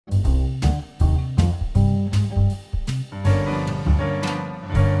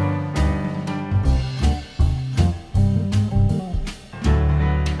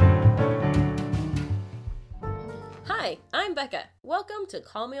Rebecca. Welcome to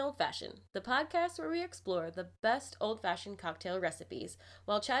Call Me Old Fashioned, the podcast where we explore the best old-fashioned cocktail recipes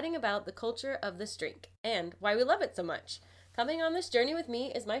while chatting about the culture of this drink and why we love it so much. Coming on this journey with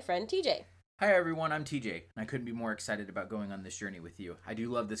me is my friend TJ. Hi everyone, I'm TJ, and I couldn't be more excited about going on this journey with you. I do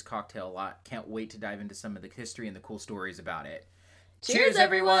love this cocktail a lot. Can't wait to dive into some of the history and the cool stories about it. Cheers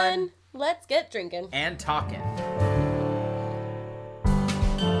everyone! Let's get drinking. And talking.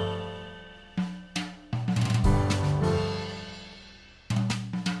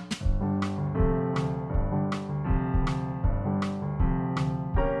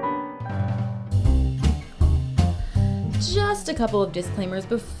 Just a couple of disclaimers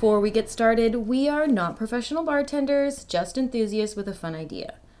before we get started. We are not professional bartenders, just enthusiasts with a fun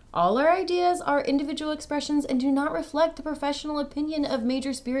idea. All our ideas are individual expressions and do not reflect the professional opinion of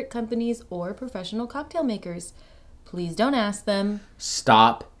major spirit companies or professional cocktail makers. Please don't ask them.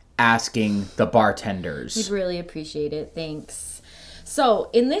 Stop asking the bartenders. We'd really appreciate it. Thanks. So,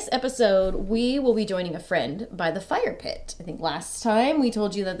 in this episode, we will be joining a friend by the fire pit. I think last time we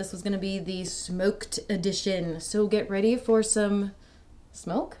told you that this was going to be the smoked edition. So, get ready for some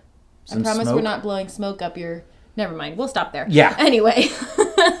smoke. I promise smoke? we're not blowing smoke up your... Never mind. We'll stop there. Yeah. Anyway.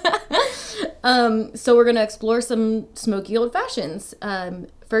 So, we're going to explore some smoky old fashions.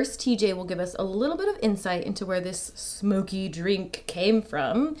 First, TJ will give us a little bit of insight into where this smoky drink came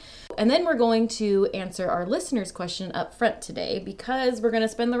from. And then we're going to answer our listener's question up front today because we're going to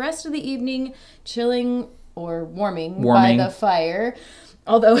spend the rest of the evening chilling or warming. By the fire.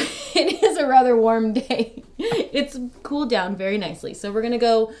 Although it is a rather warm day. It's cooled down very nicely. So we're going to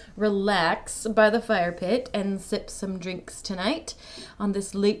go relax by the fire pit and sip some drinks tonight on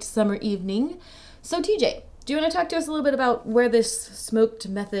this late summer evening. So TJ, do you want to talk to us a little bit about where this smoked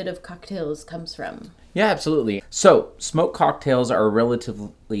method of cocktails comes from? Yeah, absolutely. So, smoked cocktails are a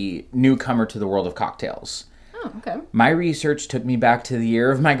relatively newcomer to the world of cocktails. Oh, okay. My research took me back to the year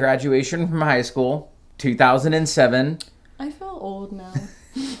of my graduation from high school, 2007. I feel old now.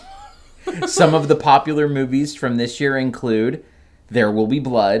 Some of the popular movies from this year include There Will Be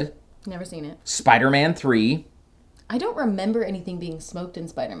Blood. Never seen it. Spider-Man 3. I don't remember anything being smoked in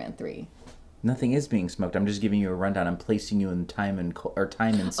Spider-Man 3. Nothing is being smoked. I'm just giving you a rundown. I'm placing you in time and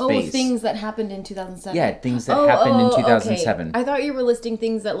space. Oh, things that happened in 2007. Yeah, things that happened in 2007. Okay. I thought you were listing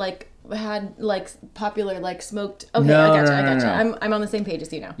things that had popular smoked. Okay, No, I gotcha. no. I'm on the same page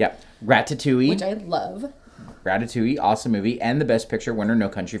as you now. Yeah, Ratatouille. Which I love. Ratatouille, awesome movie, and the Best Picture winner, No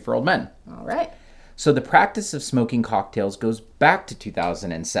Country for Old Men. All right. So the practice of smoking cocktails goes back to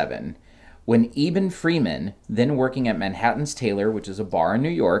 2007. When Eben Freeman, then working at Manhattan's Taylor, which is a bar in New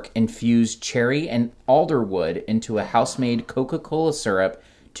York, infused cherry and alderwood into a house-made Coca-Cola syrup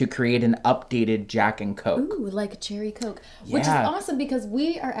to create an updated Jack and Coke. Ooh, like a cherry Coke. Yeah. Which is awesome because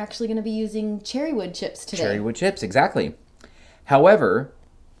we are actually going to be using cherrywood chips today. Cherrywood chips, exactly. However,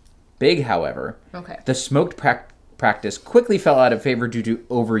 okay, the smoked practice quickly fell out of favor due to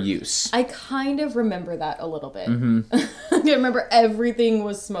overuse. I kind of remember that a little bit. Mm-hmm. I remember everything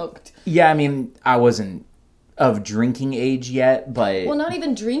was smoked. Yeah, I mean, I wasn't of drinking age yet, but... Well, not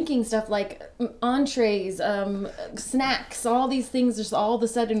even drinking stuff, like entrees, snacks, all these things, just all of a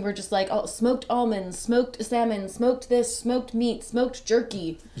sudden we're just like, oh, smoked almonds, smoked salmon, smoked this, smoked meat, smoked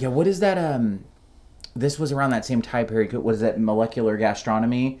jerky. Yeah, what is that, This was around that same time period. What is that, molecular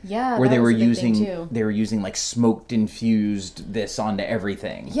gastronomy? Yeah, where that they were was a big using thing too. They were using smoked infused this onto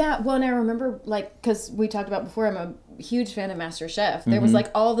everything. Yeah, well, and I remember because we talked about before, I'm a huge fan of MasterChef. There was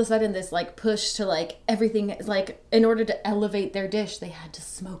all of a sudden this push to everything in order to elevate their dish, they had to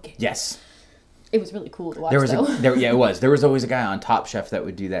smoke it. Yes. It was really cool to watch. It was. There was always a guy on Top Chef that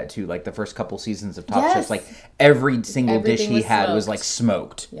would do that too. The first couple seasons of Top Chef, every single dish he had was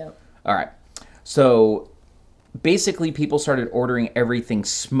smoked. Yep. All right. So basically people started ordering everything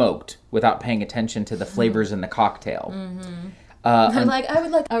smoked without paying attention to the flavors in the cocktail. Mm-hmm. I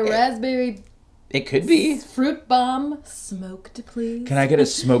would like a raspberry... It could be. Fruit bomb smoked, please. Can I get a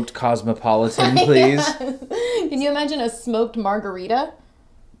smoked cosmopolitan, please? Can you imagine a smoked margarita?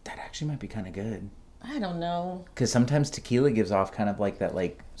 That actually might be kind of good. I don't know. Because sometimes tequila gives off kind of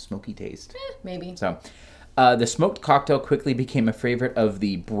that smoky taste. Maybe. So the smoked cocktail quickly became a favorite of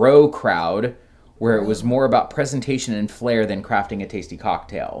the bro crowd, where it was more about presentation and flair than crafting a tasty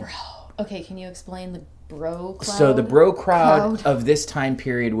cocktail. Bro. Okay, can you explain the bro crowd? So the bro crowd of this time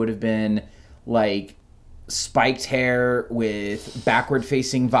period would have been spiked hair with backward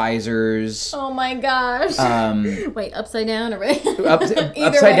facing visors. Oh my gosh. Wait, upside down or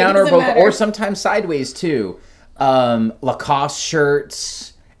upside down or both, or sometimes sideways too. Lacoste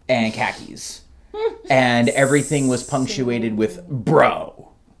shirts and khakis. And everything was punctuated with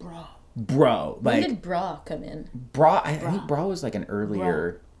bro. bro. When Like, did bra come in? I think bra was like an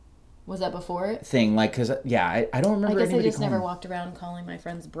earlier Was that before it? thing. Like, because, yeah, I don't remember I guess I anybody just never calling- walked around calling my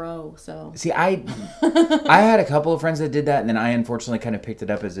friends bro, so. See, I had a couple of friends that did that, and then I unfortunately kind of picked it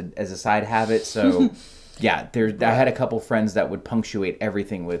up as a side habit. So, yeah, I had a couple friends that would punctuate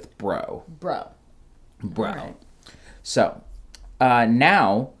everything with bro. Bro. Bro. So,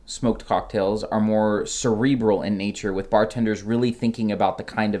 now smoked cocktails are more cerebral in nature, with bartenders really thinking about the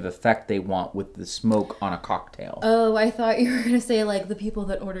kind of effect they want with the smoke on a cocktail. Oh, I thought you were going to say, like, the people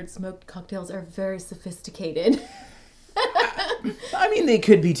that ordered smoked cocktails are very sophisticated. I mean, they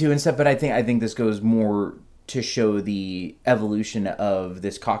could be too and stuff, but I think this goes more to show the evolution of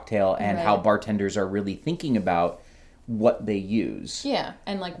this cocktail and how Right. bartenders are really thinking about what they use. Yeah,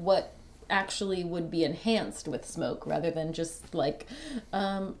 and, like, what actually would be enhanced with smoke rather than just, like,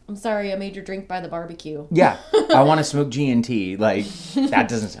 I'm sorry, I made your drink by the barbecue. Yeah, I want to smoke G&T. Like, that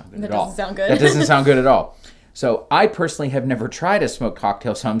doesn't sound good That at all. doesn't sound good. That doesn't sound good at all. So, I personally have never tried a smoked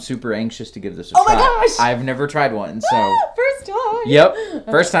cocktail, so I'm super anxious to give this a try. Oh my gosh! I've never tried one, so... First time! Yep,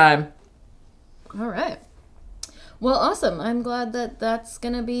 first time. All right. Well, awesome. I'm glad that that's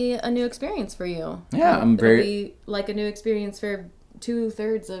going to be a new experience for you. Yeah, I'm It'll very... be like a new experience for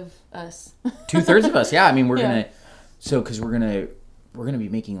 2/3 of us. 2/3 of us, yeah. I mean, we're Yeah. gonna... So, because we're gonna be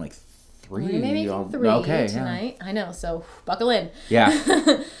making, like, 3... We're making all- 3 okay, tonight. I know, so buckle in. Yeah.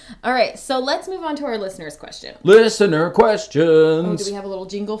 All right, so let's move on to our listener's question. Listener Oh, questions. do we have a little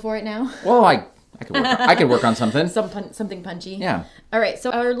jingle for it now? Well, I could work on something. Something punchy. Yeah. All right, so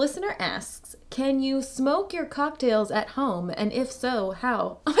our listener asks, can you smoke your cocktails at home? And if so,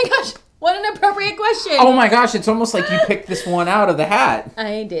 how? Oh my gosh, what an appropriate question. Oh my gosh, it's almost like you picked this one out of the hat.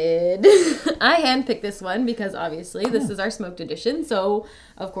 I did. I handpicked this one because obviously this is our smoked edition. So,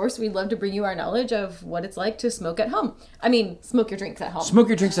 of course, we'd love to bring you our knowledge of what it's like to smoke at home. I mean, smoke your drinks at home. Smoke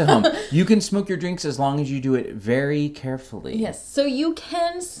your drinks at home. You can smoke your drinks as long as you do it very carefully. Yes, so you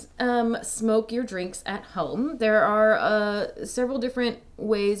can smoke your drinks at home. There are several different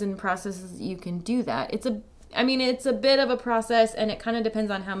ways and processes you can do that. It's a bit of a process, and it kind of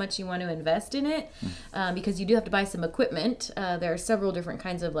depends on how much you want to invest in it, because you do have to buy some equipment. There are several different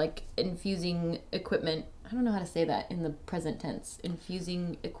kinds of, like, infusing equipment. I don't know how to say that in the present tense.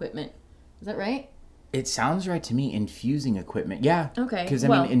 Infusing equipment. Is that right? It sounds right to me. Infusing equipment. Yeah. Okay, Because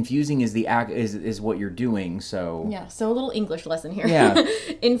well- mean, infusing is the act is what you're doing. So. Yeah, so a little English lesson here. Yeah.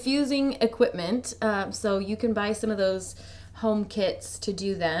 Infusing equipment. So you can buy some of those home kits to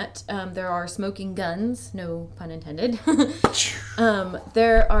do that. There are smoking guns, no pun intended.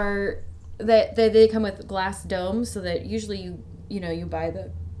 There are they come with glass domes, so that usually you buy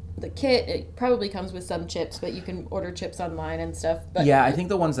the kit. It probably comes with some chips, but you can order chips online and stuff. But Yeah, I think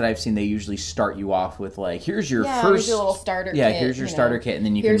the ones that I've seen, they usually start you off with, like, here's your yeah, first... here's your little starter kit. Yeah, here's your starter kit, and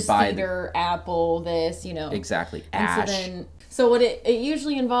then you can here's buy... cedar, apple, this, Exactly. And Ash. so what it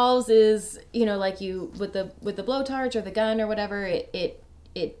usually involves is, like you with the blowtorch or the gun or whatever, it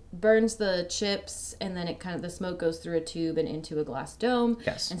burns the chips, and then the smoke goes through a tube and into a glass dome.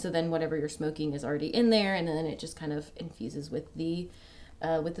 Yes. And so then whatever you're smoking is already in there, and then it just kind of infuses with the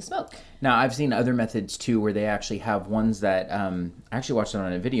smoke. Now, I've seen other methods, too, where they actually have ones that... I actually watched it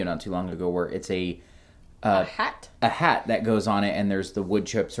on a video not too long ago where it's a hat? a hat that goes on it, and there's the wood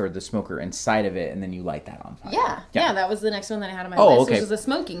chips or the smoker inside of it, and then you light that on fire. Yeah, that was the next one that I had on my Oh, list, okay. which was a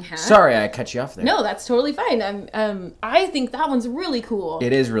smoking hat. Sorry, I cut you off there. No, that's totally fine. I think that one's really cool.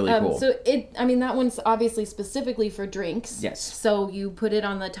 It is really cool. So that one's obviously specifically for drinks. Yes. So you put it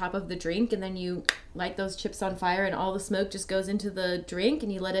on the top of the drink, and then you light those chips on fire, and all the smoke just goes into the drink,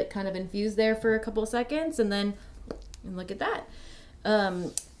 and you let it kind of infuse there for a couple of seconds, and look at that.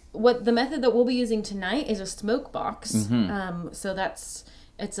 What the method that we'll be using tonight is a smoke box. Mm-hmm. So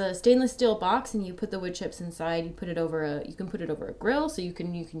it's a stainless steel box, and you put the wood chips inside. You can put it over a grill, so you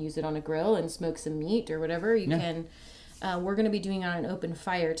can use it on a grill and smoke some meat or whatever. You can. We're going to be doing it on an open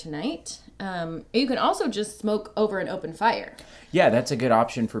fire tonight. You can also just smoke over an open fire. Yeah, that's a good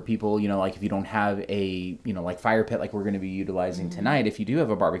option for people, like if you don't have a, like fire pit like we're going to be utilizing tonight. If you do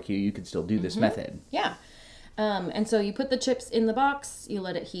have a barbecue, you could still do this method. Yeah. And so you put the chips in the box, you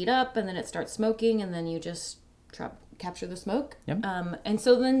let it heat up, and then it starts smoking, and then you just capture the smoke. Yep. And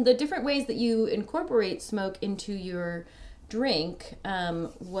so then the different ways that you incorporate smoke into your drink,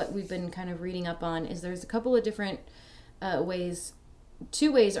 what we've been kind of reading up on is there's a couple of different ways.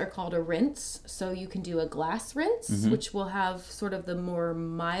 2 ways are called a rinse. So you can do a glass rinse, which will have sort of the more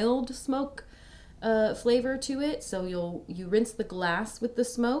mild smoke flavor to it. So you rinse the glass with the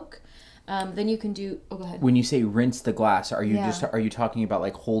smoke. Then you can do... Oh, go ahead. When you say rinse the glass, are you Yeah. are you talking about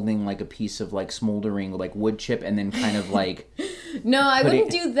like holding like a piece of like smoldering like wood chip and then kind of like No, I wouldn't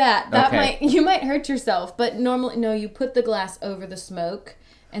do that. That Okay. you might hurt yourself. But normally, no, you put the glass over the smoke,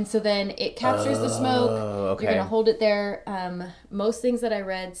 and so then it captures the smoke. okay. You're gonna hold it there. Most things that I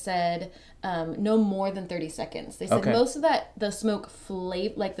read said no more than 30 seconds. They said Okay. most of the smoke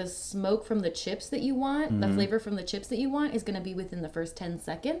flavor, like the smoke from the chips that you want, the flavor from the chips that you want, is gonna be within the first 10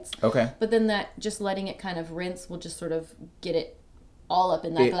 seconds. Okay. But then that just letting it kind of rinse will just sort of get it all up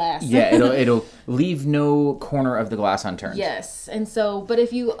in that glass. Yeah, it'll leave no corner of the glass unturned. Yes, and so, but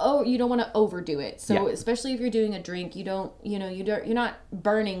if you don't want to overdo it. So Yeah. especially if you're doing a drink, you're not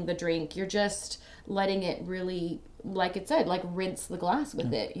burning the drink. You're just letting it really, like it said, like rinse the glass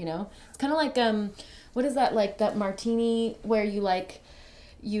with it. It's kind of like what is that, like that martini where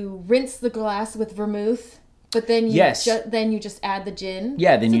you rinse the glass with vermouth, but then you just add the gin.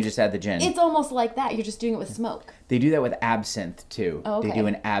 Yeah, then you just add the gin. It's almost like that. You're just doing it with smoke. They do that with absinthe too. Oh, okay. They do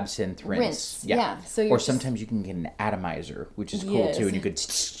an absinthe rinse. Yeah. So or sometimes you can get an atomizer, which is cool Yes. too, and you could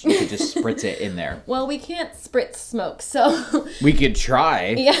just spritz it in there. Well, we can't spritz smoke, so We could try.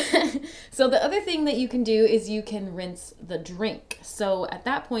 yeah. So the other thing that you can do is you can rinse the drink. So at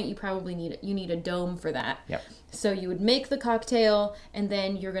that point, you probably need a dome for that. Yep. So you would make the cocktail, and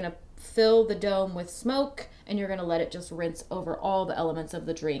then you're gonna fill the dome with smoke, and you're gonna let it just rinse over all the elements of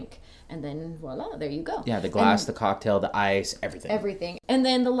the drink, and then voila, there you go. Yeah, the glass, the cocktail, the ice, everything. Everything. And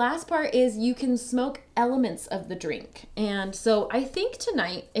then the last part is you can smoke elements of the drink. And so I think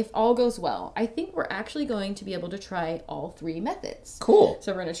tonight, if all goes well, I think we're actually going to be able to try all three methods. Cool.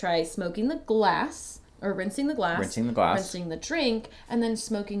 So we're going to try smoking the glass, or rinsing the glass. Rinsing the glass. Rinsing the drink, and then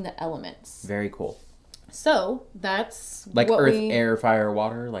smoking the elements. Very cool. So that's Like what earth, air, fire,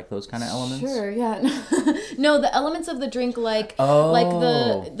 water, like those kind of elements? Sure, yeah. No, the elements of the drink, like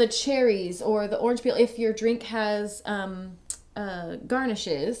the cherries or the orange peel. If your drink has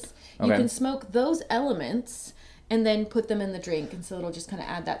garnishes, you Okay. can smoke those elements and then put them in the drink, and so it'll just kind of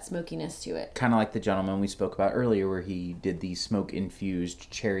add that smokiness to it. Kind of like the gentleman we spoke about earlier where he did the smoke-infused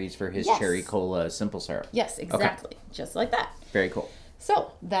cherries for his Yes. cherry cola simple syrup. Yes, exactly. Just like that. Very cool.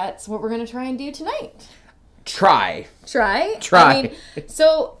 So that's what we're going to try and do tonight. Try. Try.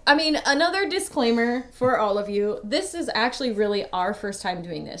 I mean, another disclaimer for all of you. This is actually really our first time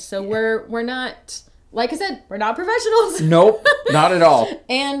doing this. So we're not, like I said, we're not professionals. Nope, not at all.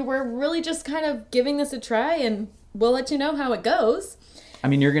 And we're really just kind of giving this a try, and we'll let you know how it goes. I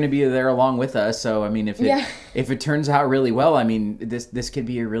mean, you're going to be there along with us, so I mean, if it turns out really well, I mean, this could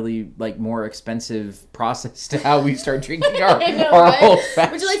be a really more expensive process to how we start drinking our old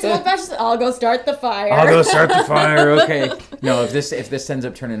fashioned. Would you like some old fashioned? I'll go start the fire. I'll go start the fire. Okay. No, if this ends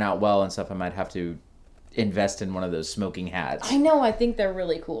up turning out well and stuff, I might have to invest in one of those smoking hats. I know. I think they're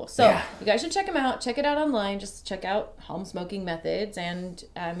really cool. So Yeah. you guys should check them out. Check it out online. Just check out home smoking methods. And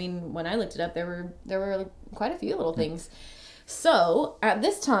I mean, when I looked it up, there were quite a few little things. So at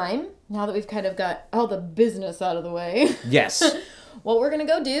this time, now that we've kind of got all the business out of the way, Yes. what we're gonna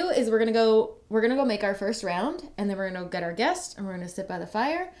go do is we're gonna go make our first round, and then we're gonna go get our guest, and we're gonna sit by the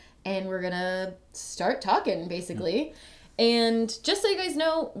fire, and we're gonna start talking basically. And just so you guys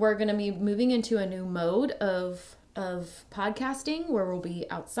know, we're gonna be moving into a new mode of podcasting where we'll be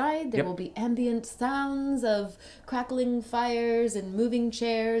outside. There will be ambient sounds of crackling fires and moving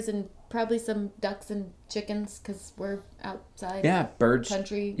chairs and probably some ducks and chickens because we're outside. Yeah, birds.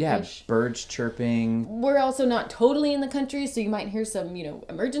 Country. Yeah, birds chirping. We're also not totally in the country, so you might hear some,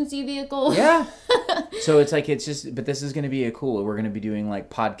 emergency vehicle. Yeah. So it's but this is going to be we're going to be doing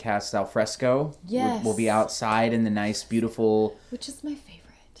podcasts al fresco. Yes. We'll be outside in the nice, beautiful. Which is my favorite.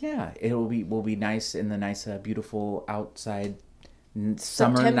 Yeah, we'll be nice in the nice, beautiful outside summer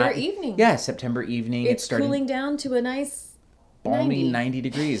September night. evening. Yeah, September evening. It's starting cooling down to a nice balmy 90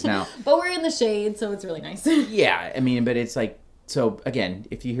 degrees now. But we're in the shade, so it's really nice. Yeah, I mean, but it's so again,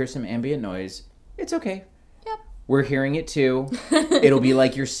 if you hear some ambient noise, it's okay. Yep. We're hearing it too. It'll be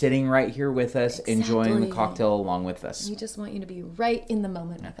like you're sitting right here with us, enjoying the Exactly. cocktail along with us. We just want you to be right in the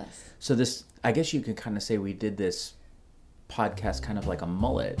moment with us. So I guess you could kind of say we did this podcast kind of like a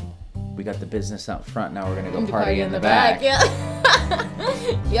mullet. We got the business out front, now we're going to go party in the back. Yeah.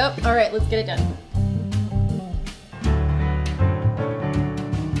 Yep. All right, let's get it done.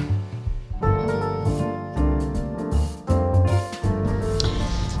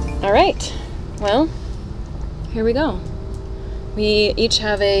 All right. Well, here we go. We each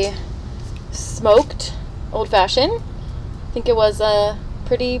have a smoked old fashioned. I think it was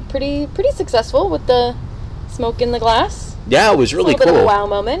pretty successful with the smoke in the glass. Yeah, it was really A little bit of a wow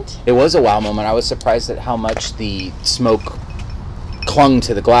moment. It was a wow moment. I was surprised at how much the smoke clung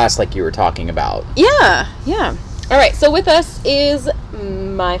to the glass like you were talking about. Yeah. All right, so with us is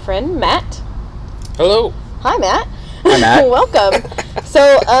my friend Matt. Hello. Hi, Matt. Hi, Matt. Welcome.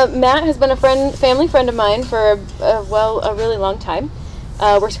 So Matt has been a family friend of mine for a really long time.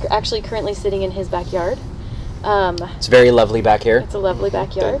 We're actually currently sitting in his backyard. It's very lovely back here. It's a lovely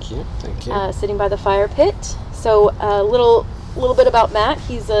backyard. Thank you. Sitting by the fire pit. So a little bit about Matt.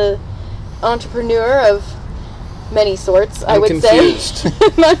 He's a entrepreneur of many sorts, I would confused. say.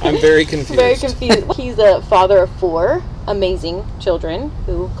 I'm very confused. Very confused. He's a father of 4 amazing children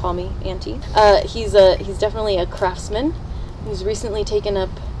who call me auntie. He's definitely a craftsman. He's recently taken up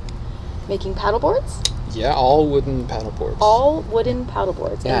making paddleboards. Yeah, all wooden paddleboards. All wooden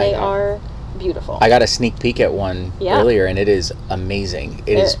paddleboards, Yeah, and they yeah. are beautiful. I got a sneak peek at one Yeah. earlier, and it is amazing.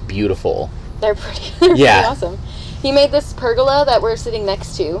 It is beautiful. They're pretty, Yeah. pretty awesome. He made this pergola that we're sitting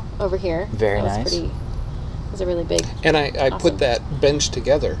next to over here. Very That nice. It was a really big. And I Awesome. put that bench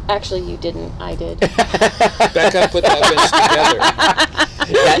together. Actually, you didn't. I did. Becca put that bench together.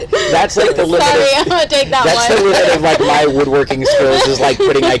 That's like the limit. Sorry, I'm Of, gonna take that that's one. the limit of like my woodworking skills is like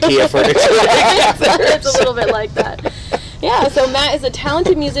putting IKEA furniture together. It's a little bit like that. Yeah, so Matt is a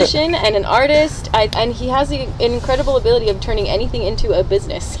talented musician and an artist, and he has the incredible ability of turning anything into a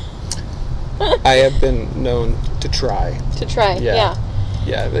business. I have been known to try. To try, Yeah.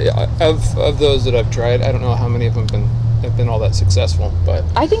 Yeah, of those that I've tried, I don't know how many of them have been all that successful, but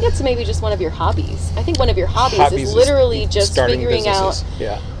I think it's maybe just one of your hobbies. I think one of your hobbies hobbies is literally just starting figuring businesses. out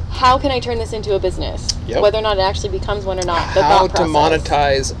Yeah. how can I turn this into a business, Yep. whether or not it actually becomes one or not. The How thought to process.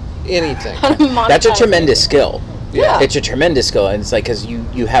 monetize anything. How to monetize That's a it. tremendous skill. Yeah. It's a tremendous skill, and it's like because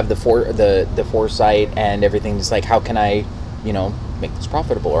you have the foresight and everything. It's like how can I, make this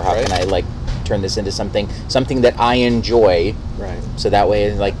profitable, or how Right. can I like turn this into something that I enjoy. Right. So that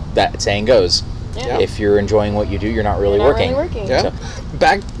way, like that saying goes, Yeah. if you're enjoing what you do, you're not really You're not working. really working. Yeah.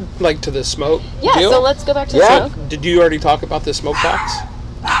 Back to the smoke. Yeah, deal. so let's go back to Yeah. the smoke. Did you already talk about the smoke box?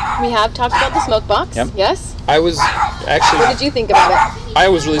 We have talked about the smoke box. Yep. Yes. I was What actually did you think about it? I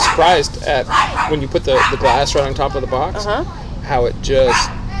was really surprised at when you put the glass right on top of the box. Uh-huh. How it just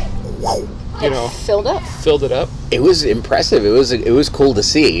Filled up. filled it up. It was impressive. It was cool to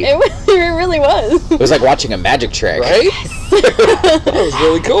see. It really was. It was like watching a magic trick. Right? That was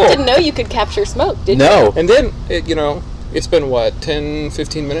really cool. Didn't know you could capture smoke, did you? No. And then, it's been, 10,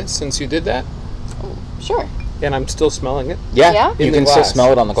 15 minutes since you did that? Sure. And I'm still smelling it. Yeah. Yeah? You In the can still glass.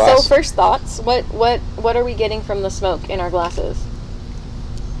 smell it on the glass. So first thoughts, what are we getting from the smoke in our glasses?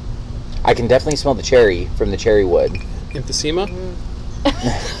 I can definitely smell the cherry from the cherry wood. Emphysema?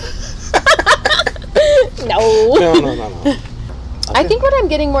 No. No. I think what I'm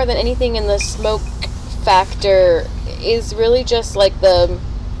getting more than anything in the smoke factor is really just like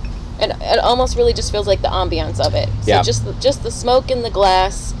it almost really just feels like the ambiance of it. So Yeah. just the smoke in the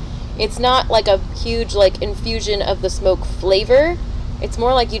glass. It's not like a huge like infusion of the smoke flavor. It's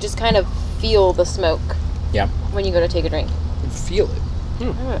more like you just kind of feel the smoke Yeah. when you go to take a drink. Feel it.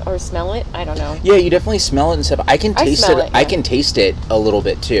 Or smell it. I don't know. Yeah, you definitely smell it and stuff. I can I taste smell it. it, I yeah. can taste it a little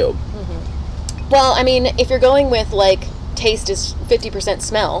bit too. Well, I mean, if you're going with like taste is 50%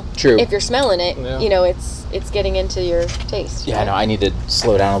 smell. True. If you're smelling it, Yeah. it's getting into your taste. Yeah, right? no, I need to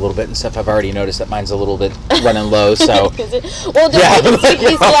slow down a little bit and stuff. I've already noticed that mine's a little bit running low, so Is it? Well, don't Yeah. you see,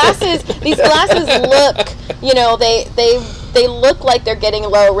 these glasses look, they look like they're getting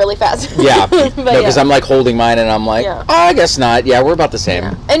low really fast. yeah. But No, because I'm like holding mine and I'm like, Yeah. oh, I guess not. Yeah, we're about the same.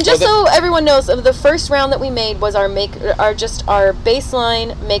 And just Well, so everyone knows, of the first round that we made was our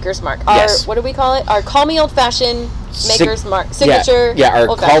baseline maker's mark. Our, Yes. what do we call it? Our Call Me Old Fashioned maker's mark, Yeah, signature. yeah. Our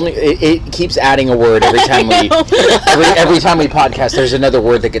old call me. It keeps adding a word every time we every time we podcast. There's another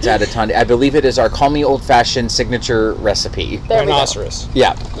word that gets added on. I believe it is our call me old fashioned signature recipe. There we go. Rhinoceros.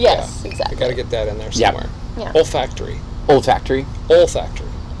 Yeah, Yes, I exactly. got to get that in there Yeah. somewhere. Yeah. Olfactory. olfactory. Olfactory.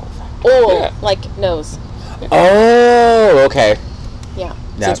 Old, Yeah. like nose. Oh, okay. Yeah.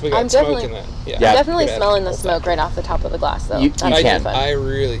 Yeah. Since we got I'm smoke definitely- in that. Yeah. I'm definitely Good smelling the olfactory. smoke right off the top of the glass, though. You That's can. really fun. I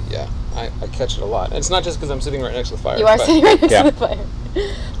really, I catch it a lot. And it's not just because I'm sitting right next to the fire. You are but sitting right next Yeah. to the fire.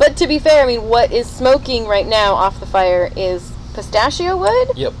 But to be fair, I mean, what is smoking right now off the fire is pistachio wood?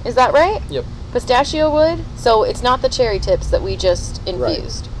 Yep. Is that right? Yep. Pistachio wood? So it's not the cherry tips that we just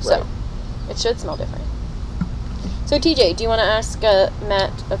infused. So right. it should smell different. So TJ, do you want to ask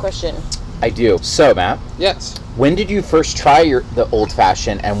Matt a question? I do. So, Matt, Yes. when did you first try the old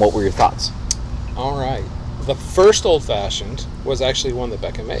fashioned, and what were your thoughts? All right. The first old fashioned was actually one that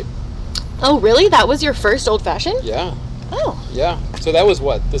Becca made. Oh, really? That was your first old fashioned? Yeah. Oh, Yeah. So that was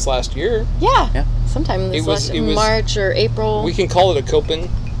what, this last year? yeah. Yeah. Sometime this It was- last it was- March or April. We can call it a coping,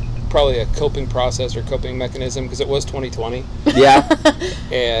 probably a coping process or coping mechanism because it was 2020. Yeah.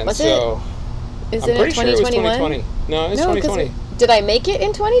 And Was so Is I'm it pretty sure it was 2021? 2020. No, it's No, 'cause 2020. did I make it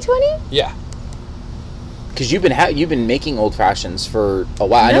in 2020? Yeah. Because you've been making old fashions for a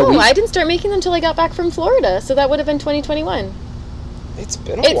while. No, I didn't start making them until I got back from Florida, so that would have been 2021. It's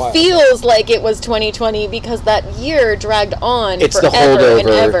been a while. It feels like it was 2020 because that year dragged on It's forever the holdover. and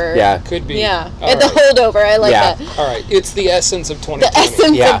ever. Yeah. Could be. Yeah, All and the right. holdover. I like Yeah. that. All right. It's the essence of 2020. The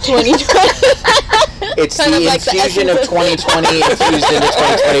essence Yeah. of 2020. It's Kind the of like the infusion of essence of- 2020 infused into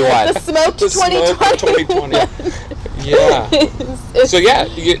 2021. The smoked The smoke of 2020. 2020. Yeah. It's- So yeah,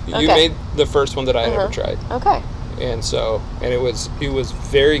 you Okay. made the first one that I had ever tried, Okay. and it was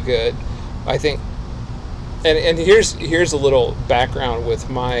very good. I think, and here's a little background with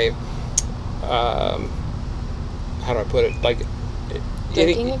my, how do I put it? Like,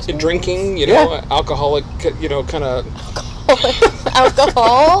 Drinking experience? drinking, you know, alcoholic, you know, kind of.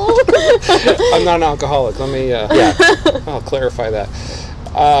 Alcohol. I'm not an alcoholic. Let me. Yeah. I'll clarify that.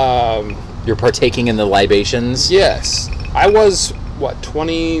 You're partaking in the libations. Yes, I was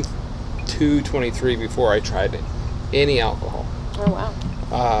 22, 23 before I tried any alcohol. Oh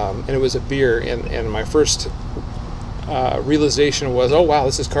wow. And it was a beer, and my first realization was, oh wow,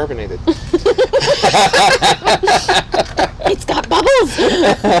 this is carbonated. It's got bubbles.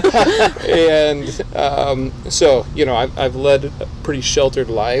 And so, you know, I've led a pretty sheltered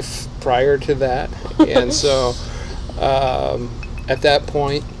life prior to that, and so at that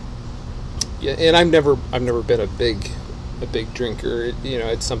point, yeah, and I've never been a big drinker. You know,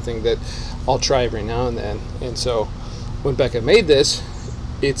 it's something that I'll try every now and then, and so when Becca made this,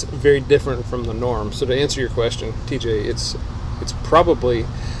 it's very different from the norm. So to answer your question, TJ, it's probably,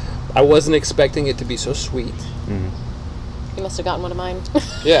 I wasn't expecting it to be so sweet. You must have gotten one of mine.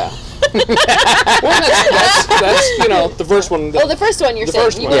 Yeah. Well, that's you know, the first one. Oh, the first one you're The saying.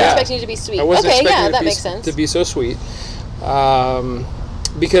 first You one. weren't Yeah. expecting it to be sweet. I wasn't Okay, expecting yeah, it that to be, makes sense. to be so sweet.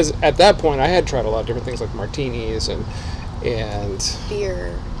 Because at that point I had tried a lot of different things like martinis and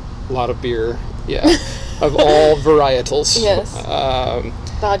Beer. a lot of beer. Yeah. Of all varietals. Yes.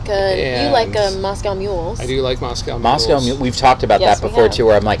 Vodka. You and like Moscow Mules. I do like Moscow Mules. Moscow Mule. We've talked about Yes, that we before have. too.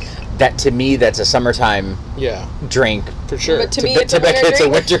 Where I'm like, that to me, that's a summertime Yeah, drink. for sure. But to me, To it's a Becca, winter it's a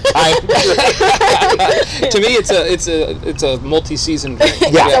drink. wintertime drink. To me, it's a multi-season drink.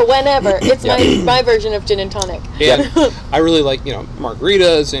 Yeah. So whenever. It's my version of gin and tonic. And I really like, you know,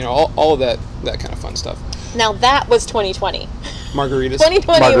 margaritas, you know, all of that kind of fun stuff. Now that was 2020. Margaritas.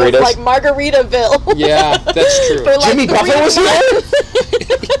 2020 Margaritas. was like Margaritaville. Yeah, that's true. For like Jimmy the Buffett was reason- here?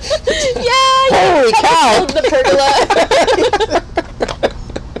 Yeah. Holy cow. The pergola.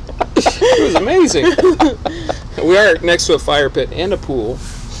 It was amazing. We are next to a fire pit and a pool,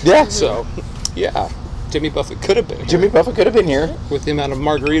 Yeah. so yeah, Jimmy Buffett could have been here Jimmy Buffett could have been here. with the amount of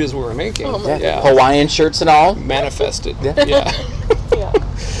margaritas we were making. Oh my yeah, Hawaiian shirts and all. manifested. Yeah. Yeah. Yeah.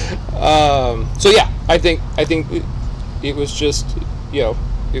 So yeah, I think it was just, you know,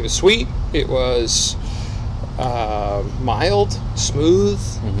 it was sweet. It was mild, smooth,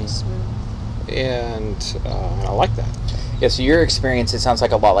 and I like that. Yeah, so your experience, it sounds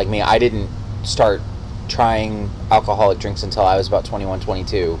like a lot like me. I didn't start trying alcoholic drinks until I was about 21,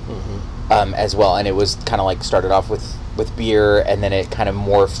 22 as well. And it was kind of like started off with beer, and then it kind of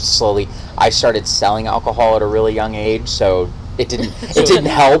morphed slowly. I started selling alcohol at a really young age, so it didn't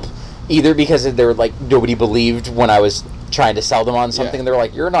help either, because they were like, nobody believed when I was trying to sell them on something. Yeah. They're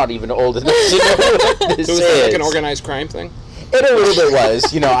like, you're not even old enough to know what this So was is. that like an organized crime thing? It a little bit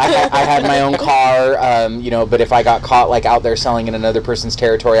was, you know, I had my own car, you know, but if I got caught like out there selling in another person's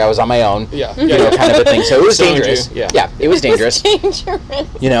territory, I was on my own. Yeah. You know, kind of a thing. So it was So would dangerous. you, yeah. it was dangerous. Dangerous.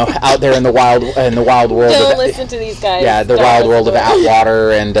 You know, out there in the wild world Don't of listen to these guys. yeah, the Don't wild listen world to of them.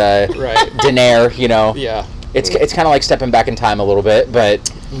 Atwater and Right. Denair, you know. Yeah. It's kind of like stepping back in time a little bit, but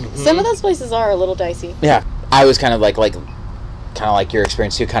Some of those places are a little dicey. yeah, I was kind of like your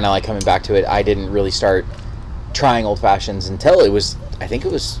experience too, kind of like coming back to it. I didn't really start trying old fashions until it was, I think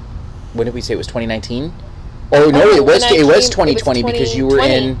it was, when did we say it was 2019? Oh no, Oh, it was when I it was came- it was 2020 because you were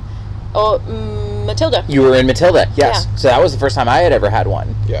 2020. in Oh, Matilda. Matilda. Yes. Yeah. So that was the first time I had ever had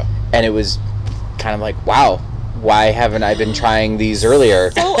one. Yeah. And it was kind of like, wow, why haven't I been trying these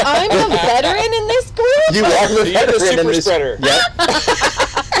earlier? So I'm a veteran in this group? You are the You're the veteran in super this. spreader. Yep.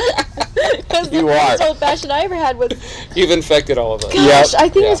 Because the You first are. old fashioned I ever had was, You've infected all of us. gosh, I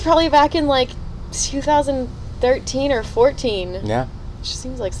think Yeah. it was probably back in like 2013 or 14. Yeah. Which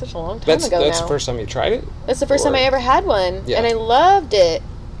seems like such a long time That's ago now. the first time you tried it? That's the first time Or- I ever had one, Yeah. and I loved it.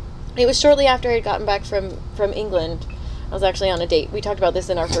 It was shortly after I had gotten back from England. I was actually on a date. We talked about this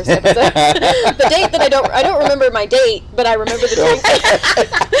in our first episode. The date that I don't remember my date, but I remember the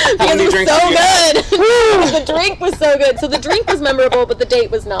drink. How many It was drinks so did you have? good. The drink was so good. So the drink was memorable, but the date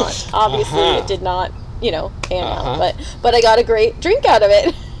was not. Obviously, Uh-huh. it did not, pan Uh-huh. out. But I got a great drink out of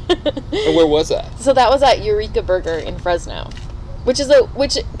it. And where was that? So that was at Eureka Burger in Fresno, which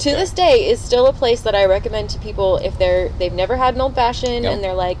to this day is still a place that I recommend to people if they've never had an old fashioned and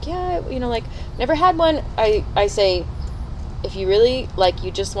they're like, yeah, like never had one. I say, if you really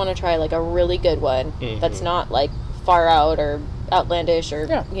you just want to try like a really good one that's not like far out or outlandish or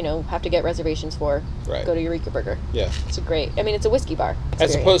have to get reservations for. Right. Go to Eureka Burger. Yeah. It's it's a whiskey bar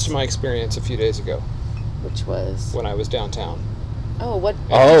As opposed to my experience a few days ago, which was when I was downtown. Oh, what?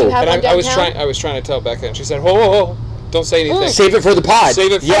 Oh. Did you have And one I was trying to tell Becca, and she said, "Whoa, don't say anything." Save it for the pod.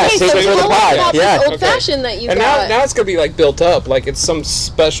 Save it for yeah, Okay, save so it for the tell us pod. about Yeah. this old fashioned that you And got. now it's gonna be like built up, like it's some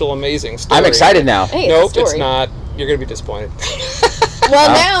special, amazing story. I'm excited now. Hey, Nope, it's a it's story. not. You're gonna be disappointed. Well,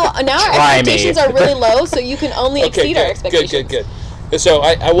 now our Try me. expectations are really low, so you can only exceed our expectations. Good. So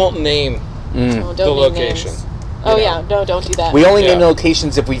I won't name Oh, don't the name location. names. Oh know. yeah, no, don't do that. We only Yeah. name the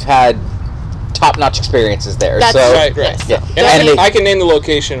locations if we've had top-notch experiences there. That's so Right. Yes. Yeah. And And I can name the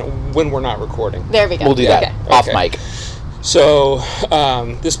location when we're not recording. There we go. we'll do that Okay. off Okay. mic. So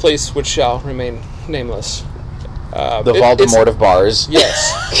this place, which shall remain nameless. The Voldemort of bars.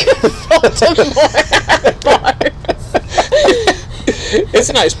 Yes. It's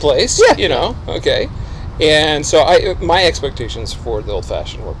a nice place, okay. And so my expectations for the old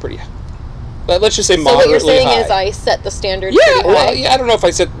fashioned were pretty, let's just say So moderately what you're saying high. is I set the standard Yeah, pretty well, high. yeah, I don't know if I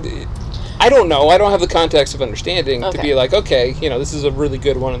said, I don't know. I don't have the context of understanding to Okay. be like, okay, this is a really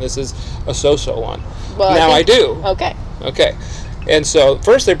good one and this is a so-so one. Well, Now I do. Okay. Okay. And so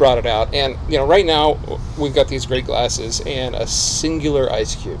first they brought it out, and right now we've got these great glasses and a singular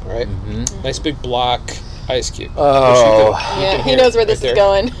ice cube, right? Mm-hmm. Nice big block ice cube. Oh. You Yeah, can he hear knows it where right this there. is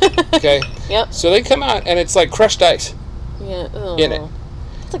going. Okay. Yep. So they come out and it's like crushed ice Yeah. Oh. in it.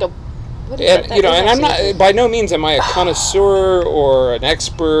 It's like a. What is that? And That and is I'm actually not, by no means am I a connoisseur or an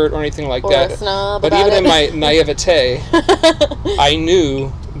expert or anything like Or a that. snob But about even in it. my naivete, I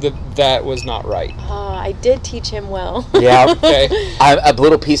knew that was not right. I did teach him well. Yeah. Okay. A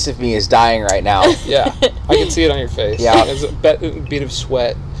little piece of me is dying right now. Yeah. I can see it on your face. Yeah. There's a beat of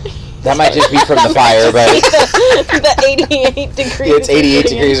sweat. That might just be from the fire, but the 88 degrees. it's 88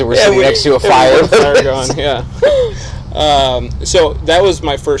 degrees and we're sitting next to a fire. Fire going, yeah. So that was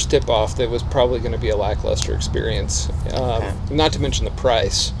my first tip off. That was probably going to be a lackluster experience. Not to mention the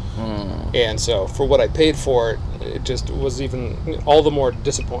price. And so for what I paid for it, it just was even all the more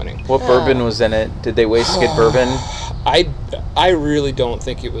disappointing. What bourbon was in it? Did they waste good bourbon? I really don't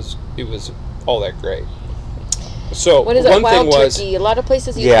think it was all that great. So What is it? one thing Wild was, turkey. A lot of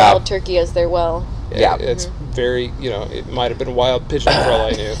places use Yeah. wild turkey as their well. Yeah. it's very, it might have been wild pigeon for all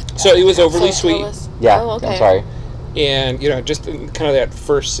I knew. So it was overly So sweet. tell us- Yeah, Oh, okay. I'm sorry. And just kind of that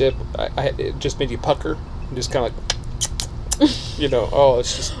first sip, it just made you pucker, and just kind of like,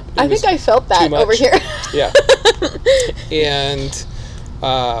 it's just. I think I felt too that much. over here. Yeah. and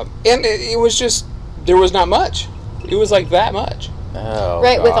it was just, there was not much. It was like that much. Oh,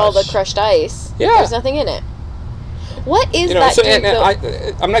 Right, with all the gosh. crushed ice. Yeah. There's nothing in it. What is that So drink, and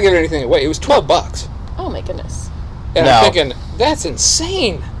though? I'm not giving anything away. It was $12, Oh my goodness. and No. I'm thinking that's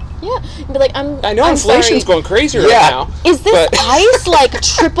insane. Yeah. And be like, I'm I know I'm inflation's sorry. going crazy Yeah. right now. Is this but- ice like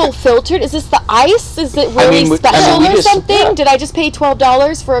triple filtered? Is this the ice? Is it really mean, we special or just- something? yeah. Did I just pay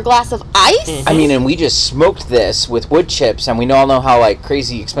 $12 for a glass of ice? I mean, and we just smoked this with wood chips, and we all know how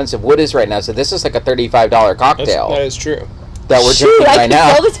crazy expensive wood is right now. So this is like a $35 cocktail That is true. that we're Shoot, drinking I right can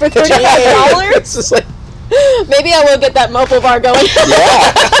now. sell this for $35? It's just like, Maybe I will get that Mopo bar going.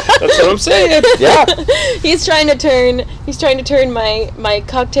 yeah, That's what I'm saying. yeah. He's trying to turn my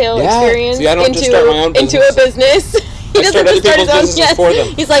cocktail Yeah. experience See, I don't just into start my own into a business. He start doesn't other just start his people's own. businesses Yes. for them.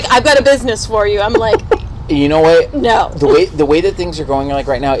 He's like, I've got a business for you. I'm like, You know what? no. The way that things are going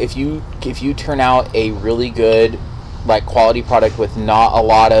right now, if you turn out a really good quality product with not a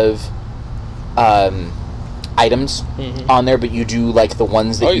lot of items on there, but you do the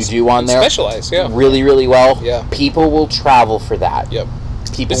ones that you do on there Specialized, yeah. really, really well, Yeah. people will travel for that. Yep.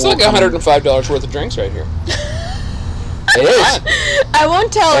 People It's will like come- $105 worth of drinks right here. It is. I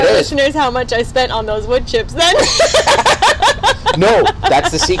won't tell It our is. listeners how much I spent on those wood chips then. No,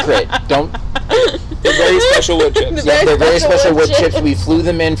 that's the secret. Don't. They're very special wood chips. Very They're very special special wood wood chips. chips. We flew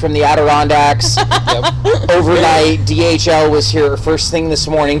them in from the Adirondacks Yep. overnight. DHL was here first thing this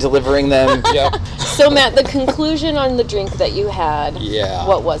morning delivering them. Yep. So Matt, the conclusion on the drink that you had, Yeah.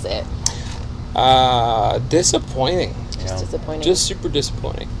 what was it? Disappointing. Just disappointing. Just super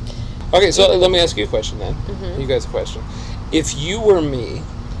disappointing. Okay, so let me ask you a question then. You guys a question. If you were me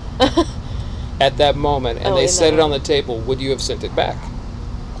at that moment and Oh, they in set that it on the table, would you have sent it back?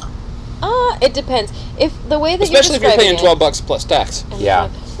 It depends. If the way that Especially if you're paying describing it- $12 plus tax. Yeah.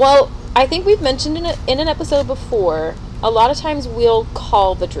 Well, I think we've mentioned in an episode before a lot of times we'll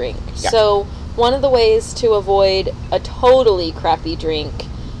call the drink. Yeah. So one of the ways to avoid a totally crappy drink,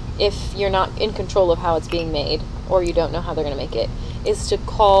 if you're not in control of how it's being made or you don't know how they're going to make it, is to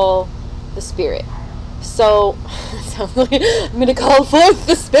call the spirit. So, sounds like I'm going to call forth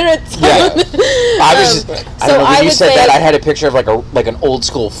the spirits. Yeah. I was just, I don't know, when you said that, I had a picture of like an old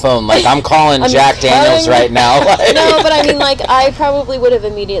school phone. Like, I'm calling Jack Daniels right now. Like. No, but I mean, like, I probably would have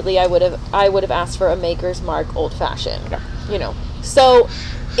immediately, I would have asked for a Maker's Mark Old Fashioned. Yeah. You know. So,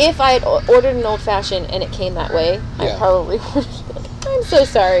 if I had ordered an Old Fashioned and it came that way, I probably would have been like, I'm so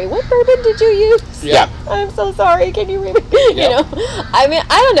sorry. What bourbon did you use? Yeah. I'm so sorry. Can you read it? You know? I mean,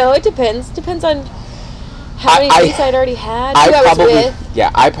 I don't know. It depends. Depends on how many drinks I'd already had, who I was with. Yeah,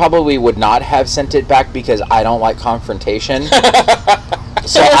 I probably would not have sent it back because I don't like confrontation.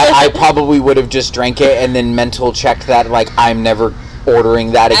 So I probably would have just drank it and then mental checked that, like, I'm never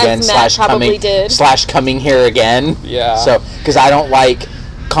ordering that again, As Matt probably did. / coming here again. Yeah. So, because I don't like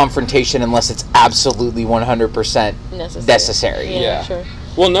confrontation unless it's absolutely 100% necessary. Yeah. Sure.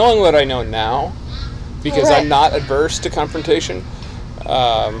 Well, knowing what I know now, because Right. I'm not adverse to confrontation,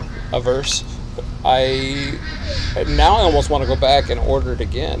 I almost want to go back and order it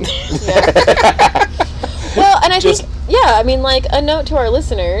again. Yeah. Well, and I think, I mean, like, a note to our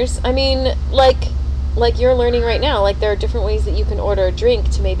listeners, I mean, like you're learning right now, like, there are different ways that you can order a drink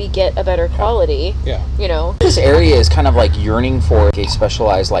to maybe get a better quality. Yeah. You know? This area is kind of like yearning for a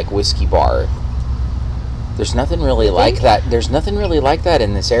specialized, like, whiskey bar. There's nothing really like that. There's nothing really like that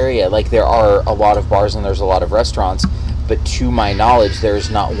in this area. Like, there are a lot of bars and there's a lot of restaurants, but to my knowledge, there's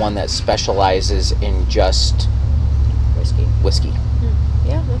not one that specializes in just whiskey.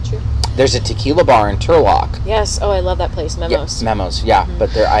 Yeah, that's true. There's a tequila bar in Turlock. Yes. Oh, I love that place, Memos. Yeah, Memos, yeah. Mm-hmm.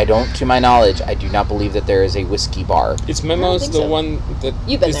 But to my knowledge, I do not believe that there is a whiskey bar. Is Memos the one that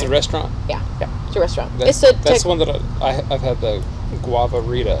is the restaurant? Yeah. Yeah. It's a restaurant. That's the one that I've had the Guava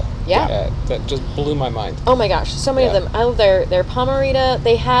Rita. Yeah. That just blew my mind. Oh my gosh, so many of them. I love their Pomerita.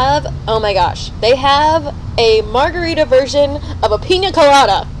 They have, they have a margarita version of a pina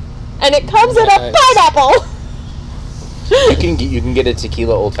colada. And it comes in a pineapple. You can get a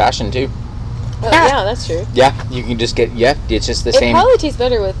tequila old fashioned too. Oh, yeah, that's true. Yeah, you can just get it's just the same. It probably tastes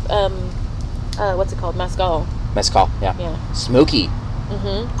better with what's it called? Mezcal. Yeah. Yeah. Smoky.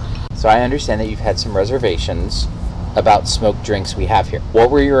 Mm-hmm. So I understand that you've had some reservations about smoked drinks we have here.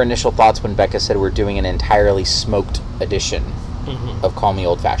 What were your initial thoughts when Becca said we're doing an entirely smoked edition of Call Me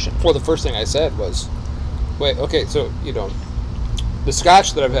Old Fashioned? Well, the first thing I said was, wait, okay, so, the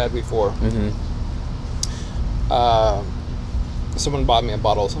scotch that I've had before, someone bought me a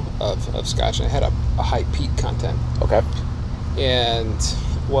bottle of scotch and it had a high peat content. Okay. And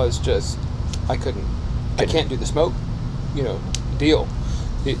was just, I can't do the smoke, deal.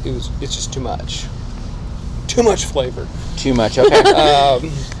 It's just too much. Too much flavor. Too much,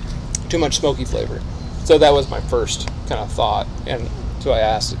 okay. Too much smoky flavor. So that was my first kind of thought. And so I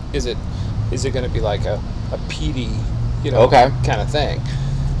asked, is it going to be like a peaty, kind of thing?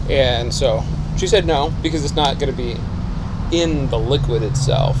 And so she said no, because it's not going to be in the liquid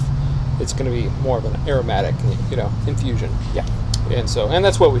itself. It's going to be more of an aromatic, infusion. Yeah. And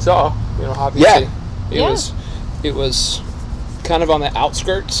that's what we saw, obviously. Yeah. It was kind of on the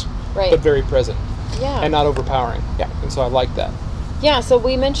outskirts, right, but very present. Yeah. And not overpowering. Yeah. And so I like that. Yeah, so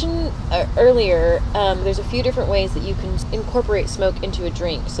we mentioned earlier, there's a few different ways that you can incorporate smoke into a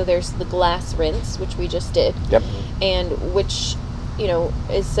drink. So there's the glass rinse, which we just did. Yep. And which,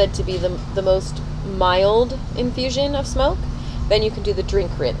 is said to be the most mild infusion of smoke. Then you can do the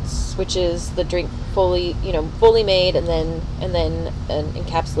drink rinse, which is the drink fully made and then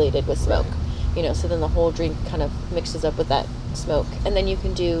encapsulated with smoke. Right. So then the whole drink kind of mixes up with that smoke. And then you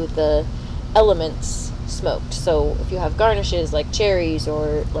can do the elements smoked. So if you have garnishes like cherries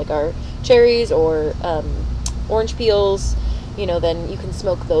or like our cherries or orange peels, then you can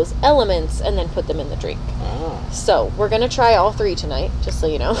smoke those elements and then put them in the drink. Ah. So we're gonna try all three tonight, just so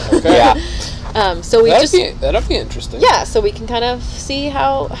you know. Okay. Yeah. So we that'll be interesting. Yeah, so we can kind of see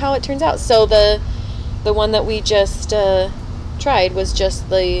how it turns out. So the one that we just tried was just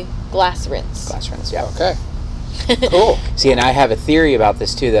the glass rinse. Glass rinse, yeah. Okay. Cool. See, and I have a theory about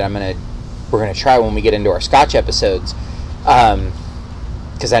this too that we're gonna try when we get into our Scotch episodes,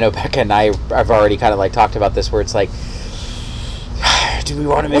 because I know Becca and I've already kind of like talked about this, where it's like, do we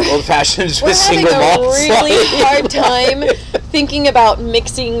want to make old fashions with single malts? We're having a really hard time thinking about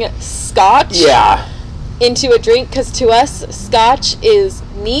mixing Scotch. Yeah. into a drink, because to us, Scotch is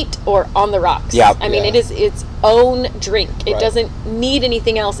neat or on the rocks. Yeah. I mean, Yeah. it is its own drink. It Right. doesn't need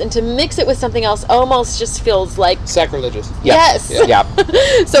anything else, and to mix it with something else almost just feels like Sacrilegious. Yeah. yes. Yeah.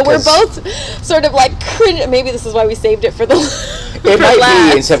 So we're 'Cause- both sort of like cringe. Maybe this is why we saved it for the. It for might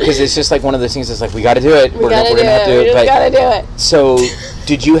last. be and stuff because it's just like one of those things that's like we got to do it. We gotta do gonna have it. to We just but- gotta do it. So,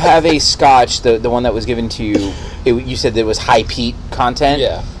 did you have a Scotch, the one that was given to you? You said that it was high peat content.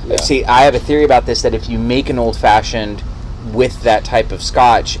 Yeah, yeah. See, I have a theory about this that if you make an old fashioned with that type of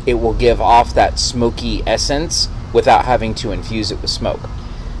Scotch, it will give off that smoky essence without having to infuse it with smoke.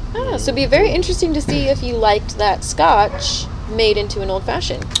 Ah, so it'd be very interesting to see if you liked that Scotch made into an old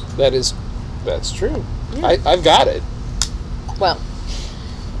fashioned. That's true. I've got it. Well,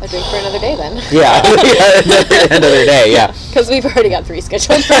 a drink for another day then. Yeah, another day. Yeah, Because we've already got 3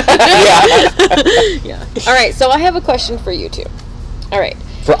 scheduled. yeah. Yeah. All right. So I have a question for you two. All right.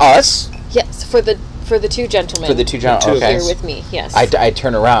 For us, Yes, for the 2 gentlemen. for the two gentlemen. Okay. here with me. Yes. I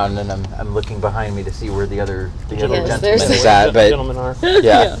turn around and I'm looking behind me to see where the other Yes, gentleman there's- is at, but Gentlemen are.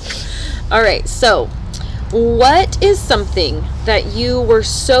 yeah. All right. So, what is something that you were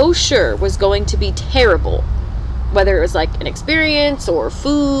so sure was going to be terrible, whether it was like an experience or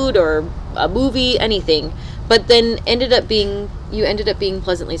food or a movie, anything, but then ended up being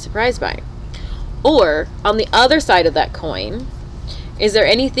pleasantly surprised by? Or on the other side of that coin, is there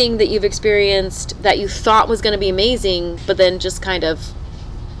anything that you've experienced that you thought was going to be amazing, but then just kind of,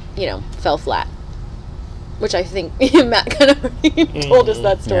 fell flat? Which I think Matt kind of already told us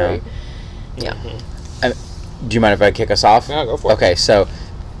that story. Yeah. Do you mind if I kick us off? Yeah, go for it. Okay, so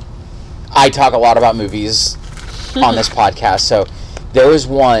I talk a lot about movies on this podcast. So there was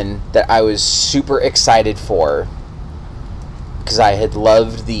one that I was super excited for because I had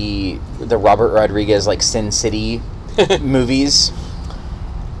loved the Robert Rodriguez like Sin City movies.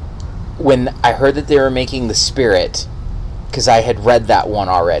 When I heard that they were making The Spirit, because I had read that one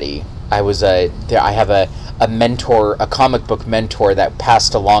already. I have a mentor, a comic book mentor that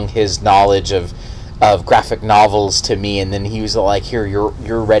passed along his knowledge of graphic novels to me, and then he was like, "Here,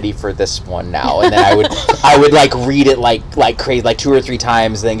 you're ready for this one now." And then I would like read it like crazy, like 2 or 3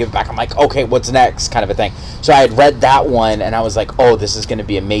 times, and then give it back. I'm like, "Okay, what's next?" kind of a thing. So I had read that one, and I was like, "Oh, this is going to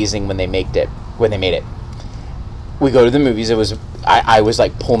be amazing when they made it." We go to the movies. I was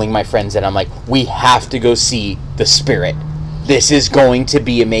like pulling my friends in. I'm like, "We have to go see The Spirit. This is going to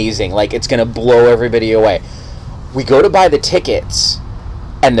be amazing. Like, it's going to blow everybody away." We go to buy the tickets,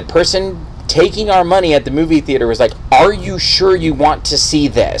 and the person taking our money at the movie theater was like, "Are you sure you want to see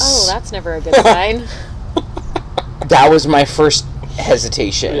this?" Oh, that's never a good sign. That was my first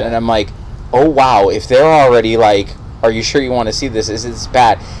hesitation. Yeah. And I'm like, oh wow, if they're already like, "Are you sure you want to see this?" It's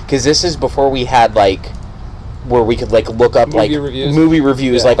bad. Because this is before we had like where we could like look up Movie like reviews? movie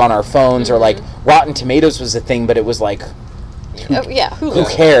reviews Yeah. like on our phones, or like Rotten Tomatoes was a thing, but it was like, Oh, yeah, who Hulu.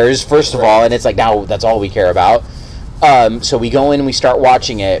 cares, first of all? And it's like, now that's all we care about. So we go in and we start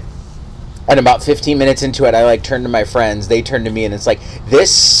watching it, and about 15 minutes into it, I like turn to my friends, they turn to me, and it's like,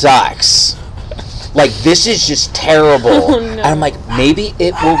 "This sucks. Like, this is just terrible." And I'm like, maybe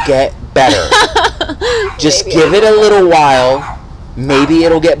it will get better. Just Maybe. give it a little while. Maybe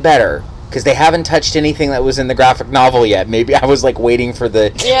it'll get better. Because they haven't touched anything that was in the graphic novel yet. Maybe I was like waiting for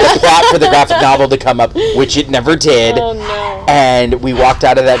the plot for the graphic novel to come up, which it never did. Oh, no. And we walked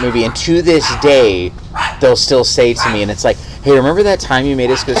out of that movie, and to this day, they'll still say to me, and it's like, "Hey, remember that time you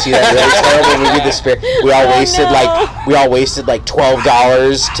made us go see that really terrible movie, The Spirit? We all wasted like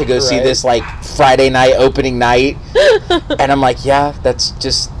 $12 to go see Right. this like Friday night opening night." And I'm like, yeah, that's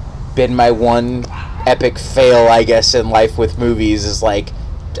just been my one epic fail, I guess, in life with movies. Is like,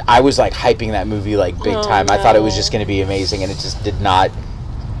 I was like hyping that movie like big Oh, time. I thought it was no. just going to be amazing, and it just did not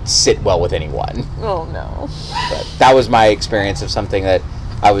sit well with anyone. Oh, no. But that was my experience of something that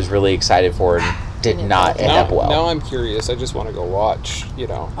I was really excited for and did not end up well. Now I'm curious. I just want to go watch.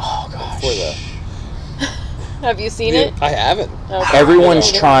 Oh gosh. For the. Have you seen it? I haven't. Okay.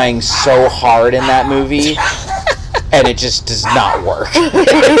 Everyone's trying so hard in that movie, and it just does not work.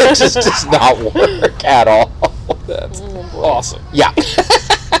 It just does not work at all. That's awesome. Yeah,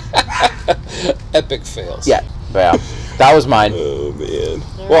 Epic fails. yeah, but yeah, that was mine. Oh man.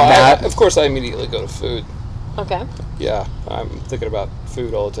 Well, Matt? of course, I immediately go to food. Okay. Yeah, I'm thinking about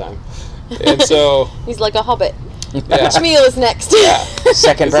food all the time, and so He's like a hobbit. yeah. Which meal is next? Yeah.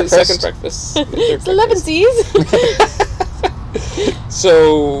 Second Is it breakfast. second breakfast. It's 11 C's.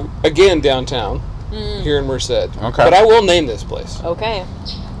 So again, downtown here in Merced. Okay. But I will name this place Okay.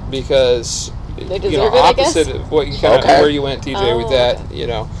 because They deserve it, I guess? opposite of what you kind of Okay. where you went, TJ, with Oh, that.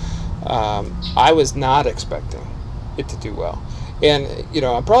 okay. I was not expecting it to do well, and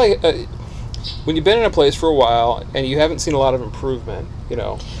I'm probably when you've been in a place for a while and you haven't seen a lot of improvement,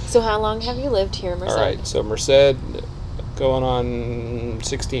 So how long have you lived here in Merced? All right, so Merced going on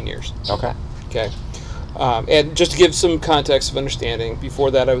 16 years. Okay. Okay. And just to give some context of understanding,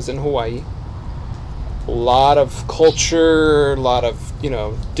 before that I was in Hawaii. A lot of culture, a lot of,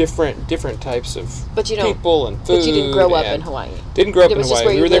 different types of people and food. But you didn't grow up in Hawaii. Didn't grow up It in was just Hawaii.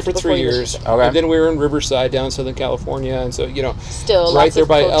 where We you were there lived for before 3 you lived years. Okay. And then we were in Riverside down in Southern California. And so, Still right lots there of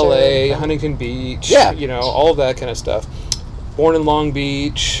by culture. LA, Huntington Beach, all of that kind of stuff. Born in Long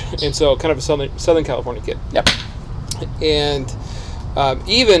Beach. And so kind of a Southern California kid. Yep. And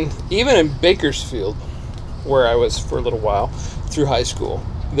even in Bakersfield, where I was for a little while through high school,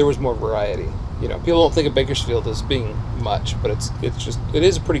 there was more variety. People don't think of Bakersfield as being much, but it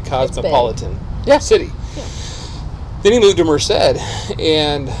is a pretty cosmopolitan city. Yeah. Then he moved to Merced,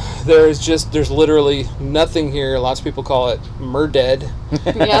 and there's literally nothing here. Lots of people call it Murdead.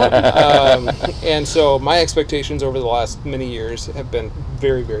 Yeah. And so my expectations over the last many years have been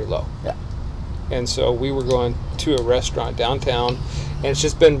very, very low. Yeah. And so we were going to a restaurant downtown, and it's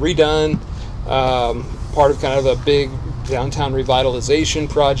just been redone. Part of kind of a big downtown revitalization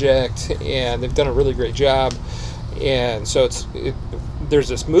project, and they've done a really great job. And so there's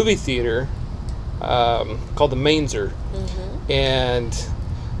this movie theater called the Mainzer, and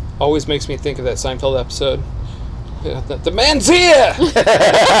always makes me think of that Seinfeld episode. The man's here!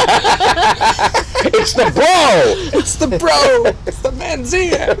 It's the bro! It's the bro! It's the man's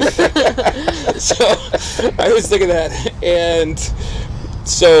here! So I always think of that. And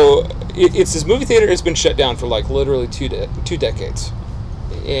so it's this movie theater has been shut down for like literally two decades.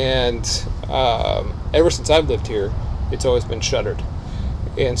 And ever since I've lived here, it's always been shuttered.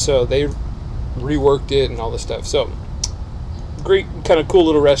 And so they reworked it and all this stuff. So great, kind of cool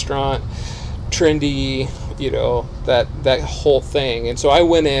little restaurant, trendy, that whole thing. And so I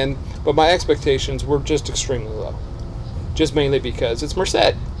went in, but my expectations were just extremely low. Just mainly because it's Merced.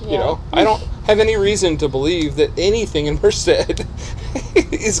 I don't have any reason to believe that anything in Merced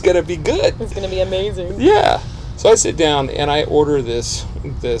is going to be good. It's going to be amazing. Yeah. So I sit down and I order this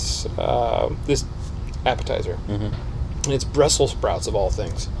appetizer. And it's Brussels sprouts of all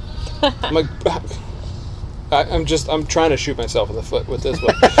things. I'm like, I'm trying to shoot myself in the foot with this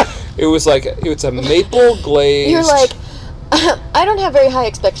one. It's a maple glazed. You're like, I don't have very high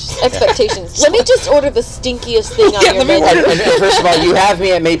expectations. Let me just order the stinkiest thing on your menu. And first of all, you have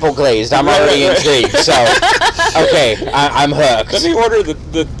me at maple glazed. I'm already intrigued. So, okay, I'm hooked. Let me order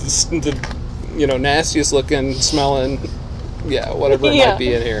the nastiest looking, smelling, whatever it might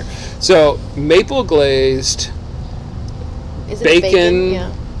be in here. So maple glazed. Is it bacon?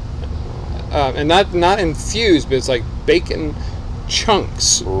 Yeah. And not infused, but it's like bacon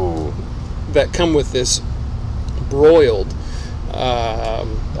chunks that come with this broiled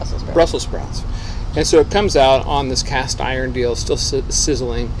Brussels sprouts. And so it comes out on this cast iron deal, still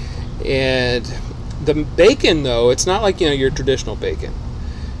sizzling. And the bacon, though, it's not like your traditional bacon.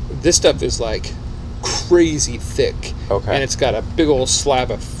 This stuff is like crazy thick. Okay. And it's got a big old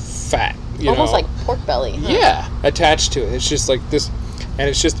slab of fat. Almost like pork belly. Huh? Yeah, attached to it. It's just like this, and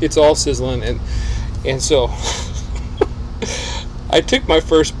it's all sizzling, and so I took my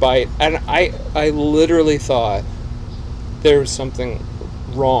first bite, and I literally thought there was something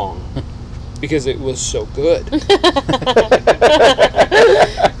wrong because it was so good.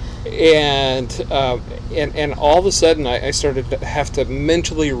 And all of a sudden I started to have to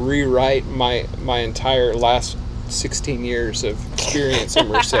mentally rewrite my entire last 16 years of experience in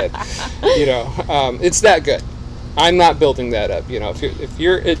Merced. It's that good. I'm not building that up.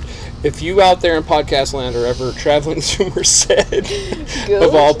 If you out there in podcast land are ever traveling through Merced,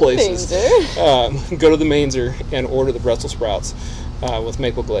 of all places, go to the Mainzer and order the Brussels sprouts with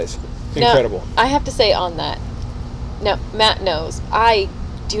maple glaze. Incredible. Now, I have to say on that. Now, Matt knows I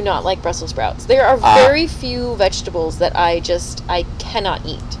do not like Brussels sprouts. There are very few vegetables that I cannot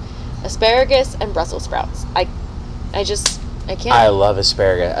eat. Asparagus and Brussels sprouts. I can't. I love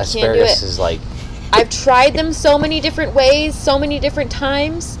asparagus. Asparagus is like... I've tried them so many different ways, so many different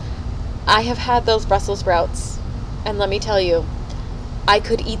times. I have had those Brussels sprouts, and let me tell you, I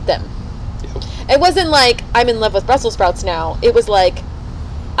could eat them. Yep. It wasn't like I'm in love with Brussels sprouts now. It was like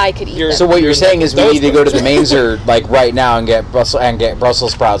I could eat them. So what you're saying is we need to go to the Mainzer like right now and get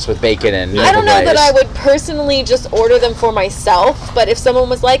Brussels sprouts with bacon and I don't know that I would personally just order them for myself, but if someone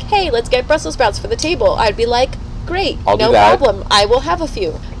was like, "Hey, let's get Brussels sprouts for the table," I'd be like, "Great, no problem. I will have a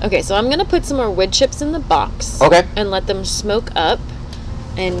few." Okay, so I'm gonna put some more wood chips in the box. Okay. And let them smoke up,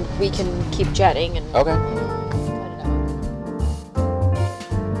 and we can keep chatting and. Okay.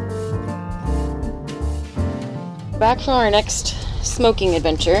 Back from our next smoking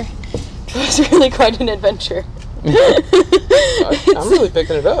adventure. was really quite an adventure. I'm really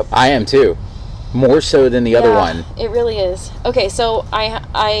picking it up. I am too. More so than the other one. It really is. Okay, so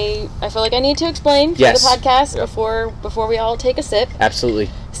I feel like I need to explain for Yes. the podcast Yep. before we all take a sip. Absolutely.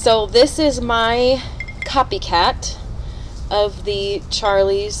 So this is my copycat of the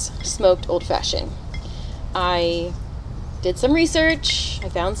Charlie's Smoked Old Fashioned. I did some research. I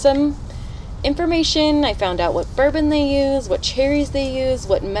found some information. I found out what bourbon they use, what cherries they use,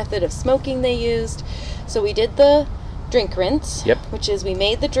 what method of smoking they used. So we did the drink rinse, Yep. which is we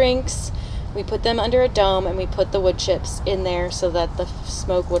made the drinks, we put them under a dome, and we put the wood chips in there so that the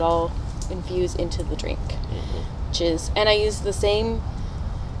smoke would all infuse into the drink. Which is, and I used the same,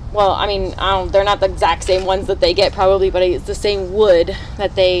 well, I mean, they're not the exact same ones that they get probably, but I used the same wood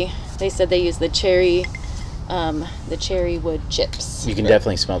that they said they used the cherry wood chips. You can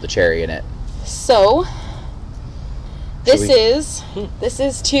definitely smell the cherry in it. So this is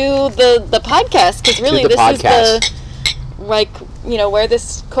to the podcast, because really the this podcast. is where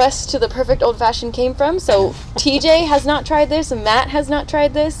this quest to the perfect old fashioned came from. So TJ has not tried this, and Matt has not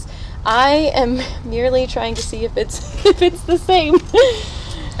tried this. I am merely trying to see if it's the same.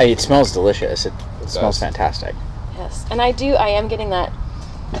 It smells delicious. It smells does. fantastic. Yes, and I am getting that.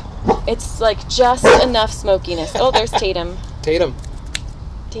 It's like just enough smokiness. Oh, there's Tatum.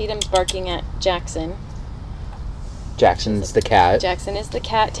 Tatum's barking at Jackson. Jackson's the cat. Jackson is the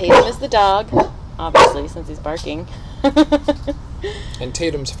cat. Tatum is the dog. Obviously, since he's barking. And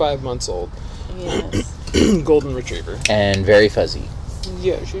Tatum's 5 months old. Yes. Golden retriever. And very fuzzy.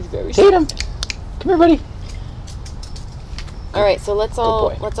 Yeah, she's very Tatum! Come here, buddy. All right, so let's all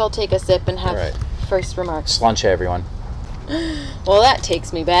boy. take a sip and have All right. first remarks. Sláinte, everyone. Well, that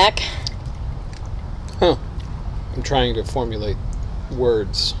takes me back. Huh. I'm trying to formulate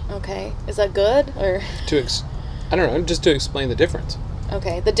words Okay, is that good or I don't know, just to explain the difference.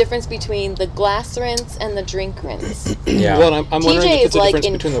 okay? The difference between the glass rinse and the drink rinse. Yeah. Well, I'm wondering TJ if is it's a like difference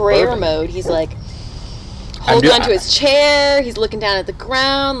in between the prayer bourbon. mode. He's like holding do- onto his chair. He's looking down at the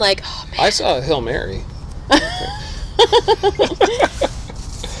ground, like, oh man. I saw a Hail Mary.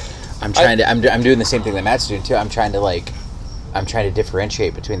 I'm trying to. I'm doing the same thing that Matt's doing too. I'm trying to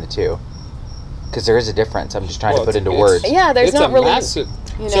differentiate between the two, because there is a difference. I'm just trying Well, to put into it's- words. Yeah, there's It's not a really. massive.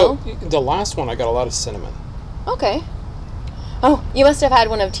 you So know? the last one, I got a lot of cinnamon. Okay. Oh, you must have had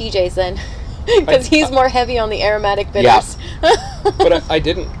one of TJ's then, because he's more heavy on the aromatic bitters. But I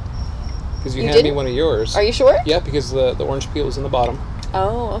didn't. Because you You handed me didn't? one of yours. Are you sure? Yeah, because the orange peel was in the bottom,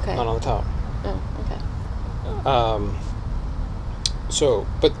 Oh, okay. not on the top. Oh, okay. So,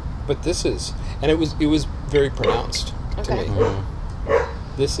 but this is, and it was very pronounced to Okay. me.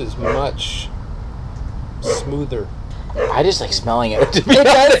 This is much smoother. I just like smelling it. To be It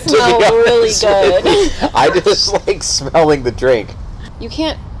does honest- to be smell really honest. good. I just like smelling the drink. You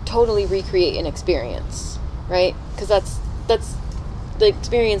can't totally recreate an experience, right? Because that's the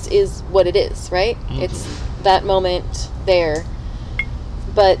experience is what it is, right? It's that moment there.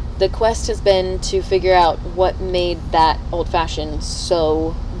 But the quest has been to figure out what made that old fashioned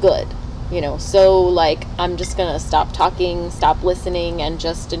so good. You know, so like I'm just gonna stop talking, stop listening, and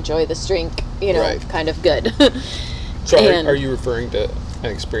just enjoy this drink. You know, Right. kind of good. So And- are you referring to an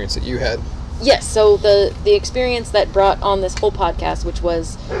experience that you had? Yes, so the experience that brought on this whole podcast, which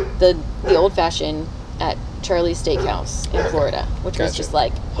was the old fashioned at Charlie's Steakhouse in Florida, which was Gotcha. just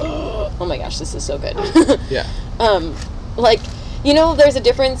like, oh my gosh, this is so good. Yeah. Like, you know, there's a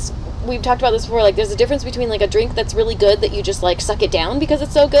difference. We've talked about this before. Like, there's a difference between like a drink that's really good that you just like suck it down because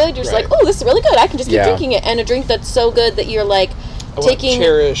it's so good. You're just Right. like, oh, this is really good. I can just keep Yeah. drinking it. And a drink that's so good that you're like taking.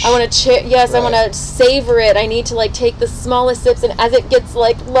 cherish. I want to yes, I Right. want to savor it. I need to like take the smallest sips, and as it gets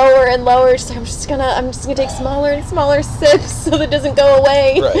like lower and lower, just like, I'm just gonna take smaller and smaller sips so that it doesn't go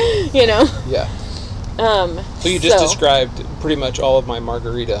away. Right. You know. Yeah. So you just described pretty much all of my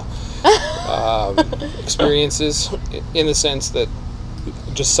margarita experiences in the sense that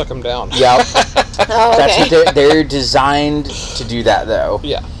just suck them down. Yeah. Oh, That's okay. what they're designed to do that though.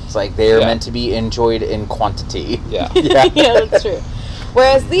 Yeah. It's like they are Yeah. meant to be enjoyed in quantity. Yeah. Yeah. Yeah, that's true.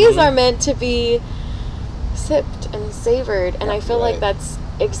 Whereas these are meant to be sipped and savored, and I feel like Right. that's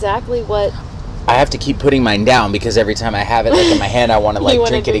exactly what. I have to keep putting mine down because every time I have it like in my hand, I want to like You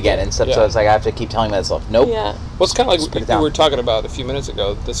wanna drink it drink again it. and stuff. So Yeah. it's like I have to keep telling myself, nope. Yeah. Well, it's kind of Just put it like down. we were talking about a few minutes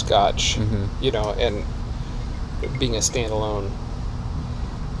ago, the Scotch, Mhm. you know, and being a standalone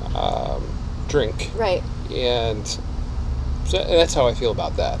drink. Right. And so that's how I feel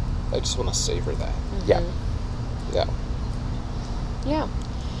about that. I just want to savor that. Yeah. Yeah. Yeah.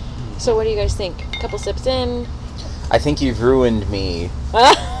 So what do you guys think? A couple sips in. I think you've ruined me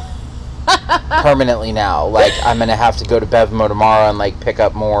permanently now. Like, I'm going to have to go to Bevmo tomorrow and, like, pick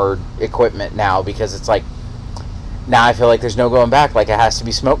up more equipment now because it's like, now I feel like there's no going back. Like, it has to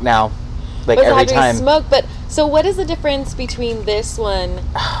be smoked now. Like, But it every had to be time. smoked. But so what is the difference between this one,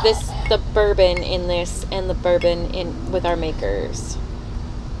 the bourbon in this, and the bourbon in with our makers?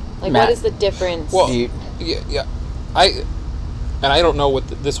 Like, Matt. what is the difference? Well, You- yeah. I don't know what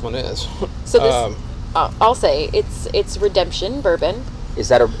this one is. So this, I'll say it's Redemption bourbon. Is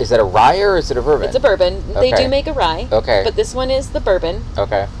that a rye or is it a bourbon? It's a bourbon. They Okay. do make a rye. Okay. But this one is the bourbon,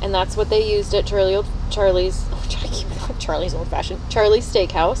 Okay. and that's what they used at Charlie's Old Fashioned, Charlie's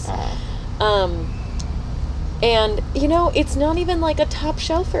Steakhouse. And you know, it's not even like a top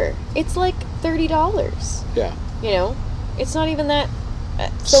shelfer. It's like $30. Yeah. You know, it's not even that.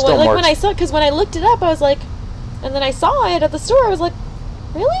 Still So more when I saw, because when I looked it up, I was like, and then I saw it at the store, I was like,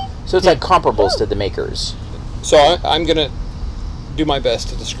 really? So it's like comparables to the makers. So I'm going to do my best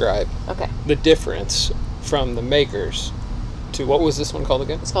to describe Okay, the difference from the makers to, what was this one called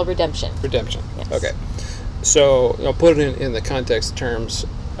again? it's called Redemption. Redemption. Yes. Okay. So I'll put it in the context terms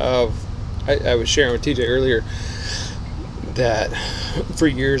of, I was sharing with TJ earlier that for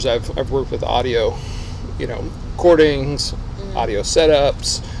years I've worked with audio, you know, recordings, audio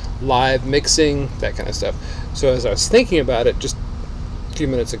setups, live mixing, that kind of stuff. So as I was thinking about it just a few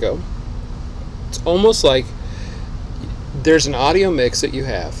minutes ago, it's almost like there's an audio mix that you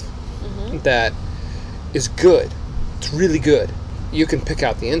have that is good. It's really good. You can pick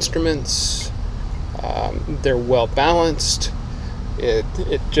out the instruments. They're well balanced.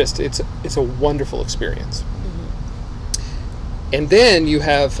 It's a wonderful experience. And then you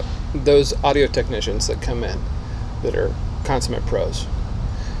have those audio technicians that come in that are consummate pros,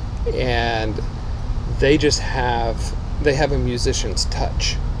 and they have a musician's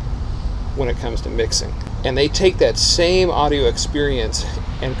touch when it comes to mixing, and they take that same audio experience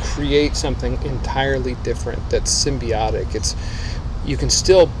and create something entirely different that's symbiotic. You can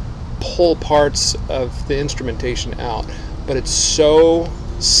still pull parts of the instrumentation out, but it's so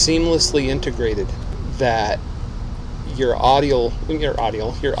seamlessly integrated that your audible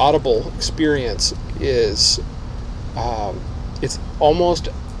experience is it's almost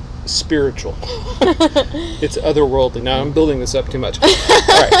spiritual. It's otherworldly. Now I'm building this up too much. All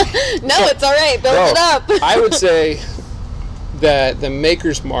right. No, it's all right. Build it up. I would say that the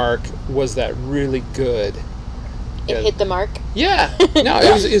Maker's Mark was that really good. It hit the mark. Yeah. No,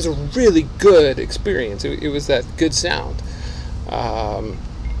 it was a really good experience. It was that good sound.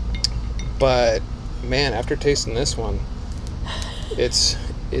 But man, after tasting this one, it's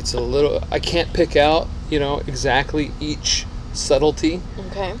a little, I can't pick out, exactly each subtlety.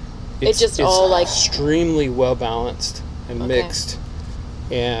 Okay. It's all like extremely well balanced and Okay. mixed,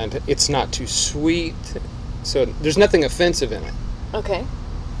 and it's not too sweet. So there's nothing offensive in it. okay.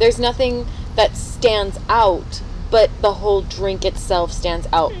 There's nothing that stands out, but the whole drink itself stands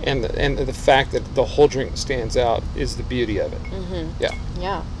out. And the fact that the whole drink stands out is the beauty of it. Mm-hmm. Yeah.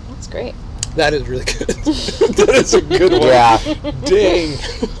 Yeah, that's great. That is really good. That is a good one. Yeah. Dang.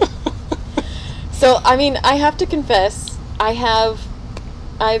 So, I mean, I have to confess, I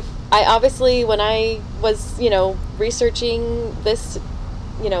obviously, when I was, researching this,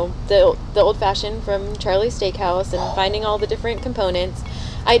 the old fashioned from Charlie's Steakhouse and finding all the different components,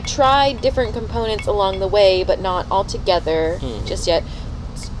 I tried different components along the way, but not all together just yet.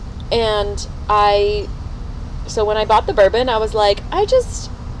 And so when I bought the bourbon, I was like, I just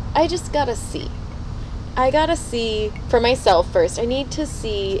gotta see. I gotta see for myself first. I need to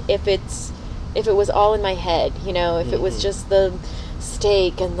see if it was all in my head, if it was just the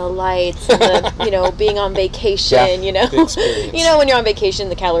steak and the lights and the, being on vacation, The experience. when you're on vacation,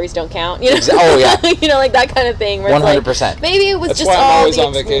 the calories don't count, Oh, yeah. like that kind of thing. Where it's 100%. like, maybe it was That's just why I'm all always the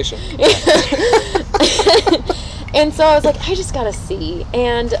on vacation. And so I was like, I just gotta see.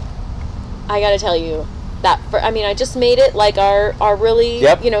 And I gotta tell you that I just made it like our really,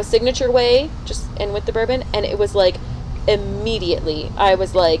 Yep. signature way, and with the bourbon. And it was like, immediately, I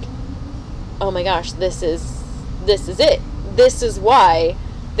was like, oh my gosh, this is it. This is why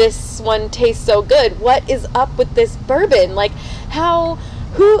this one tastes so good. What is up with this bourbon? Like,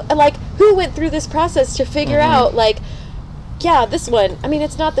 who went through this process to figure out, like, yeah, this one, I mean,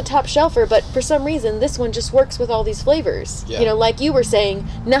 it's not the top shelfer, but for some reason, this one just works with all these flavors. Yeah. Like you were saying,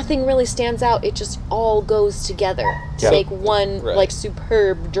 nothing really stands out. It just all goes together to Yep. make one, Right. like,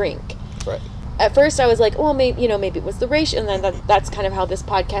 superb drink. Right. At first, I was like, well, maybe it was the ratio, and then that's kind of how this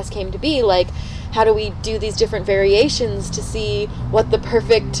podcast came to be. Like, how do we do these different variations to see what the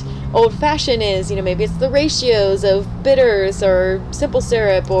perfect old fashioned is? Maybe it's the ratios of bitters or simple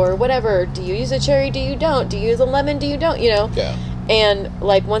syrup or whatever. Do you use a cherry? Do you don't? Do you use a lemon? Do you don't? Yeah. And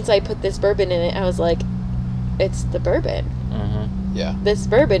like once I put this bourbon in it, I was like, it's the bourbon. Yeah. This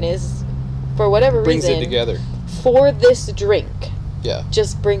bourbon is, for whatever Brings reason, it together. for this drink, Yeah.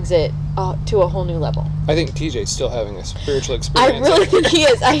 just brings it to a whole new level. I think TJ's still having a spiritual I experience. really think he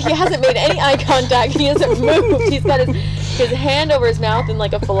is. He hasn't made any eye contact. He hasn't moved. He's got his hand over his mouth in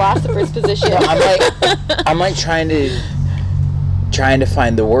like a philosopher's position. I'm like trying to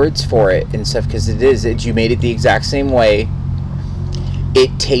find the words for it and stuff, because you made it the exact same way.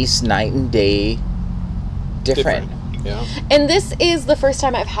 It tastes night and day different. Yeah. And this is the first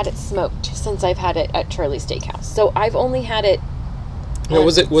time I've had it smoked since I've had it at Charlie's Steakhouse. So I've only had it. Well,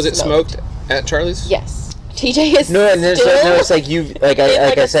 was it smoked at Charlie's? Yes. TJ is No, and still it's like you've like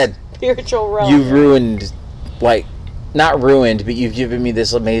I said, spiritual realm. you've ruined, like, not ruined, but you've given me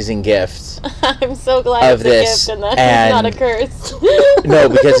this amazing gift. I'm so glad of it's a this, gift and that and- it's not a curse. No,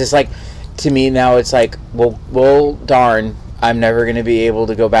 because it's like, to me now it's like, well, darn, I'm never gonna be able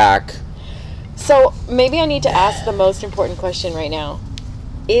to go back. So maybe I need to ask the most important question right now.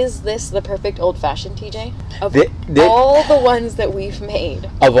 Is this the perfect old-fashioned, TJ? Of all the ones that we've made.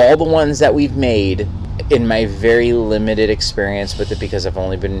 Of all the ones that we've made, in my very limited experience with it, because I've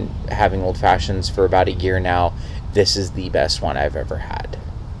only been having old fashions for about a year now, this is the best one I've ever had.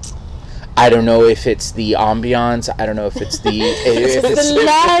 I don't know if it's the ambiance. I don't know if it's the The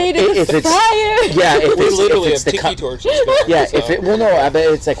light, it's the fire. Yeah, if We it's, literally if it's have the tiki torches going. yeah, so. if it well, no, I bet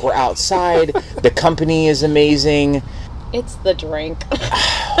it's like we're outside. The company is amazing. It's the drink.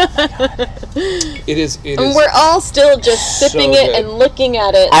 It is. And we're all still just sipping so it good. and looking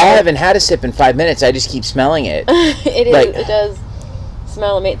at it. I haven't had a sip in 5 minutes. I just keep smelling it. It does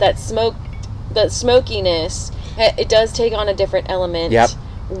smell amazing. That smokiness. It does take on a different element. Yep.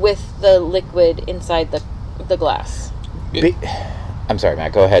 With the liquid inside the glass. I'm sorry,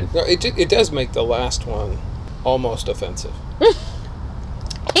 Matt. Go ahead. No, it does make the last one almost offensive.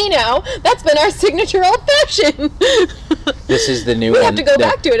 Hey now, that's been our signature old fashioned. This is the new We one. have to go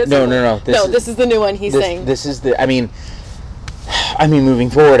back to it. No. This is the new one he's saying. This is the. I mean, moving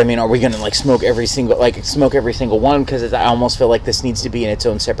forward. I mean, are we gonna like smoke every single one? Because I almost feel like this needs to be in its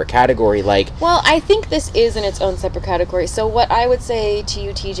own separate category. Like, Well, I think this is in its own separate category. So what I would say to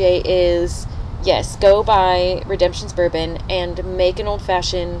you, TJ, is yes, go buy Redemption's Bourbon and make an old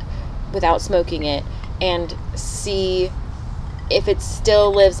fashioned without smoking it, and see if it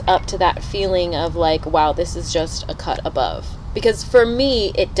still lives up to that feeling of like, wow, this is just a cut above. Because for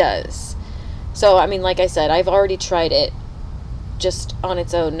me, it does. So, I mean, like I said, I've already tried it just on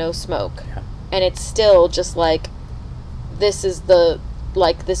its own, no smoke. Yeah. And it's still just like,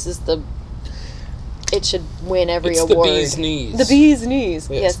 it should win every It's award. the bee's knees. The bee's knees.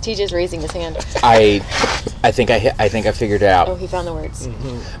 Yes. Yes, TJ's raising his hand. I think I figured it out. Oh, he found the words.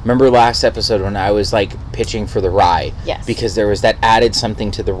 Remember last episode when I was like pitching for the rye? Yes. Because there was that added something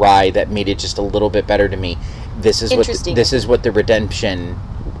to the rye that made it just a little bit better to me. This is Interesting. what the Redemption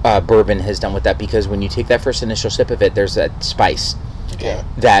bourbon has done with that, because when you take that first initial sip of it, there's that spice Yeah.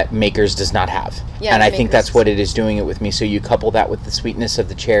 that Makers does not have. Yeah, and I Makers think that's does. what it is doing it with me. So you couple that with the sweetness of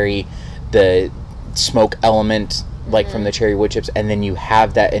the cherry, the smoke element like from the cherry wood chips, and then you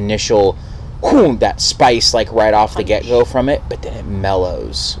have that initial that spice like right off the get-go from it, but then it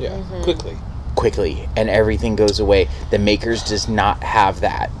mellows Yeah. Mm-hmm. Quickly. and everything goes away. The Makers does not have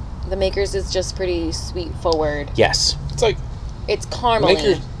that. The Makers is just pretty sweet forward. Yes. It's like It's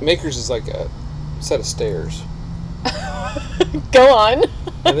caramely. Makers is like a set of stairs, Go on.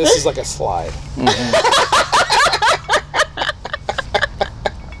 and this is like a slide.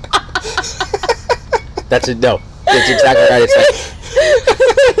 That's exactly right. It's like,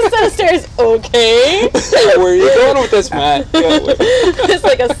 Set of stairs. Okay. Where are you going with this, Matt? It's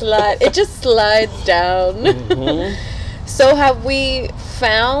like a slide. It just slides down. So have we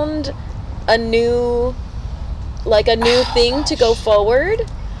found a new thing to go forward?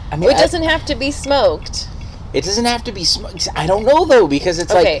 I mean, It doesn't have to be smoked. it doesn't have to be smoked. I don't know though, because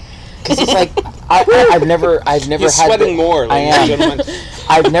it's Okay. I've never You're had sweating more, I ladies and am. gentlemen.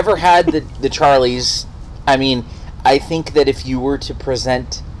 I've never had the Charlie's. I mean, I think that if you were to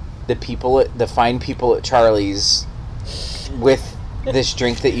present the fine people at Charlie's with this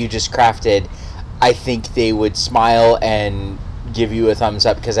drink that you just crafted, I think they would smile and give you a thumbs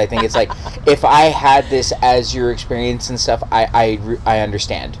up, because I think it's like, if I had this as your experience and stuff, I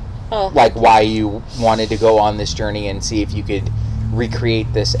understand like why you wanted to go on this journey and see if you could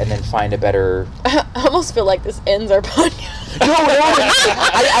recreate this and then find a better. I almost feel like this ends our podcast. No,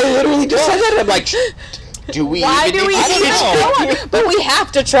 I literally just said that. I'm like, do we? Why do we I don't know. even go on? But we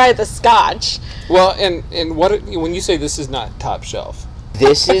have to try the scotch. Well, and when you say this is not top shelf,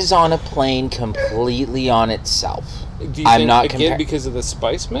 This is on a plane completely on itself. Do you I'm think, not again, because of the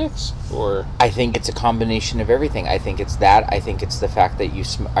spice mix, or? I think it's a combination of everything. I think it's that. I think it's the fact that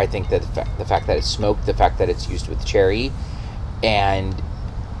I think that the fact that it's smoked, the fact that it's used with cherry, and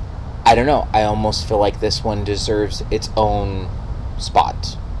I don't know. I almost feel like this one deserves its own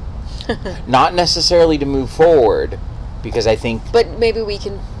spot. Not necessarily to move forward, because I think. But maybe we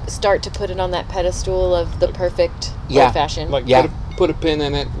can start to put it on that pedestal of the perfect Yeah. old fashioned. Like, Yeah. put a pin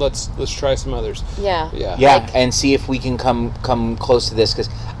in it. Let's try some others. Yeah. Yeah. Yeah, Like- and see if we can come close to this, because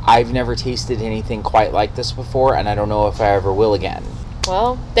I've never tasted anything quite like this before, and I don't know if I ever will again.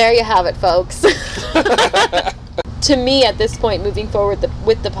 Well, there you have it, folks. To me, at this point, moving forward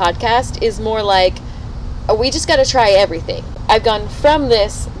with the podcast is more like, we just got to try everything. I've gone from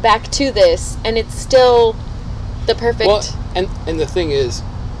this back to this, and it's still the perfect. Well, and the thing is,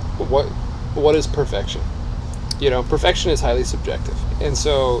 what is perfection? You know, perfection is highly subjective, and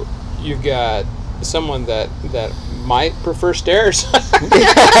so you've got someone that might prefer stairs.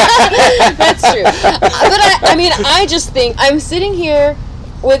 That's true. But I mean, I just think I'm sitting here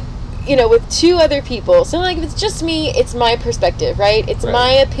with two other people. So like, if it's just me, it's my perspective, right? It's Right.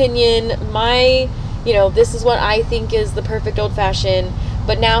 my opinion, this is what I think is the perfect old fashioned.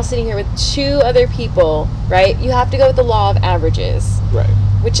 But now sitting here with two other people, right? You have to go with the law of averages, Right.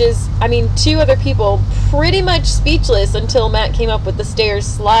 which is, I mean, two other people pretty much speechless until Matt came up with the stairs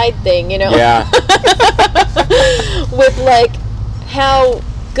slide thing, Yeah. with like how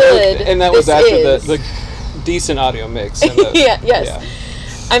good And that this was after is. the decent audio mix. And the, Yes. Yeah.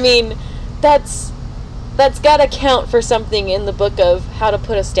 I mean, that's got to count for something in the book of how to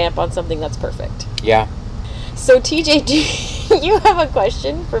put a stamp on something that's perfect. Yeah. So, TJ, do you have a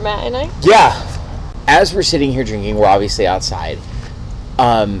question for Matt and I? Yeah. As we're sitting here drinking, we're obviously outside.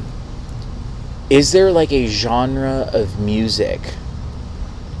 Is there like a genre of music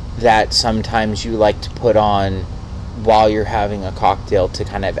that sometimes you like to put on while you're having a cocktail to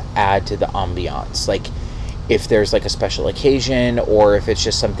kind of add to the ambiance? Like, if there's like a special occasion, or if it's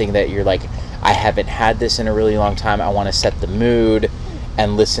just something that you're like, I haven't had this in a really long time, I want to set the mood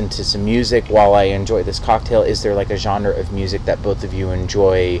and listen to some music while I enjoy this cocktail. Is there like a genre of music that both of you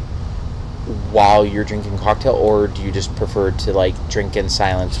enjoy while you're drinking a cocktail, or do you just prefer to like drink in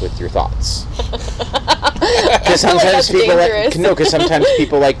silence with your thoughts? Because sometimes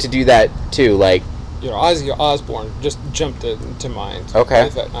people like to do that too. Like, You know, Ozzy Osbourne just jumped to mind. Okay.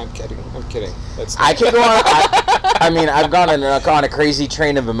 I'm kidding. That's I could go on. I mean, I've gone on a crazy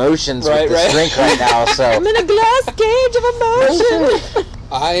train of emotions Right, with this right. drink right now. So I'm in a glass cage of emotion.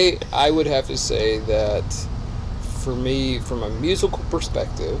 I would have to say that for me, from a musical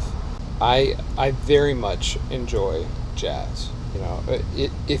perspective, I very much enjoy jazz. You know,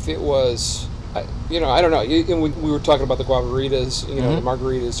 if it was, I don't know. And we were talking about the guavaritas, the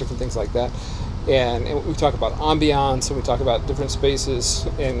margaritas, different things like that. And we talk about ambiance, and we talk about different spaces.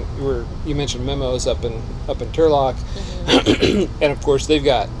 And you mentioned Memos up in Turlock, and of course they've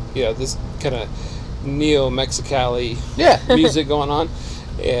got this kind of neo-Mexicali music going on,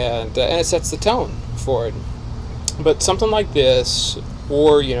 and it sets the tone for it. But something like this,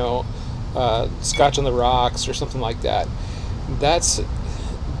 or Scotch on the Rocks, or something like that.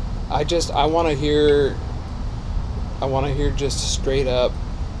 I want to hear just straight up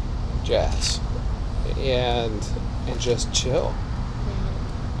jazz, and just chill.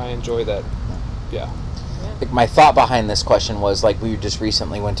 I enjoy that. Yeah. like, my thought behind this question was, like, we just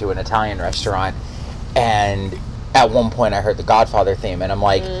recently went to an Italian restaurant, and at one point I heard the Godfather theme, and I'm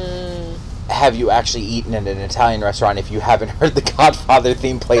like, have you actually eaten at an Italian restaurant if you haven't heard the Godfather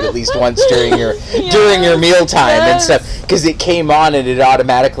theme played at least once during your during your mealtime and stuff? Because it came on and it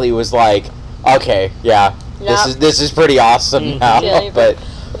automatically was like, okay, this is pretty awesome now. Yeah, but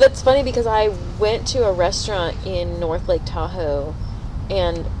well, that's funny because I went to a restaurant in North Lake Tahoe,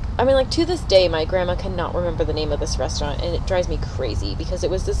 and I mean, like, to this day, my grandma cannot remember the name of this restaurant, and it drives me crazy because it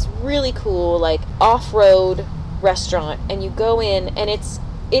was this really cool, like, off-road restaurant, and you go in, and it's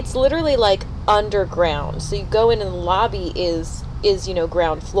literally like underground. So you go in and the lobby is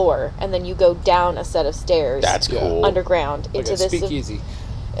ground floor, and then you go down a set of stairs. that's cool. Underground Like into a this. speakeasy.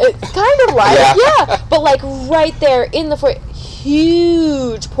 It's kind of like yeah, but like right there in the foyer,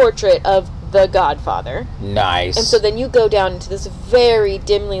 huge portrait of the Godfather. Nice. And so then you go down into this very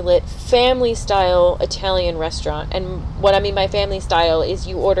dimly lit family style Italian restaurant. And what I mean by family style is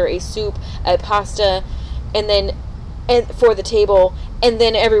you order a soup, a pasta, and for the table, and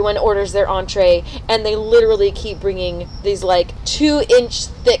then everyone orders their entree, and they literally keep bringing these like 2-inch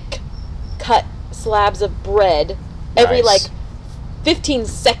thick cut slabs of bread every Nice. like 15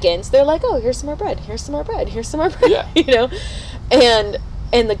 seconds. They're like, oh, here's some more bread, here's some more bread, here's some more bread. Yeah.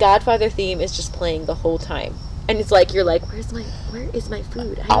 And the Godfather theme is just playing the whole time. and it's like you're like, where is my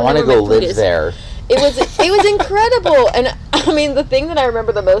food? I don't want know to where go my food live is. there. It was incredible. And I mean, the thing that I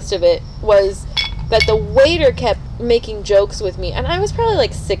remember the most of it was that the waiter kept making jokes with me, and I was probably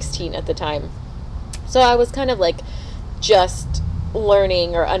like 16 at the time, so I was kind of like just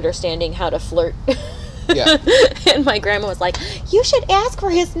learning or understanding how to flirt. Yeah. And my grandma was like, you should ask for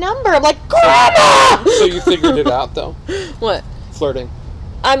his number. I'm like, Grandma! So you figured it out, though? What? Flirting.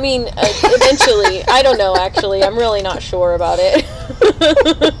 I mean, eventually. I don't know, actually. I'm really not sure about it.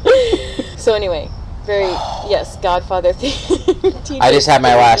 So anyway, yes, Godfather theme. I just had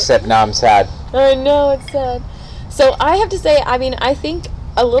my last sip. Now I'm sad. I know, it's sad. So I have to say, I mean, I think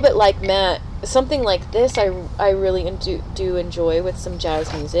a little bit like Matt, something like this I really do enjoy with some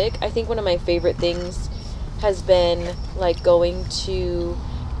jazz music. I think one of my favorite things has been like going to,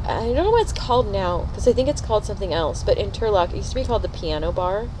 I don't know what it's called now, because I think it's called something else, but in Turlock, it used to be called the Piano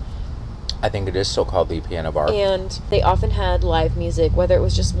Bar. I think it is still called the Piano Bar. And they often had live music, whether it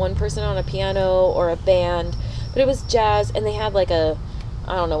was just one person on a piano or a band, but it was jazz, and they had like a,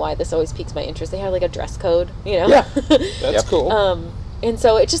 I don't know why this always piques my interest, they had like a dress code, you know? Yeah. That's cool. And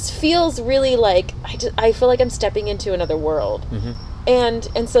so it just feels really like, I feel like I'm stepping into another world. Mm-hmm.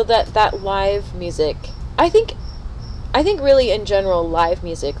 And so that live music, I think really in general, live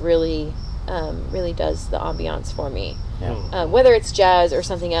music really does the ambiance for me. Yeah. Whether it's jazz or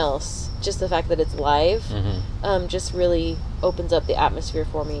something else, just the fact that it's live, just really opens up the atmosphere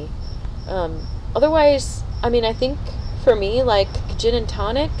for me. Otherwise, I mean, I think for me, like gin and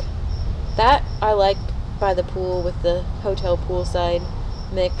tonic, that I like by the pool with the hotel poolside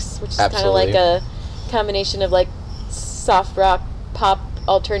mix, which is kind of like a combination of like soft rock, pop,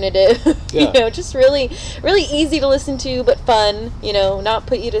 alternative. Yeah. You know, just really easy to listen to, but fun. You know, not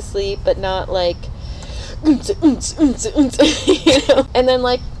put you to sleep, but not like you know. And then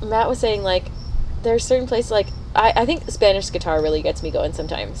like Matt was saying, like there's certain places like I think Spanish guitar really gets me going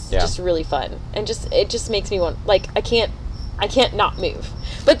sometimes. Yeah. Just really fun, and it just makes me want, like I can't not move.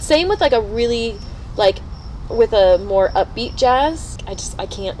 But same with like a really like with a more upbeat jazz, I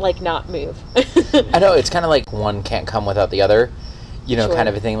can't like not move. I know, it's kind of like one can't come without the other, you know, Sure. kind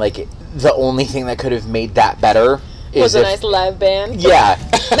of a thing. Like the only thing that could have made that better is Was a if, nice live band. yeah,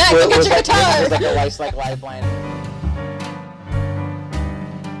 Matt, go get your guitar. Like a nice like live band.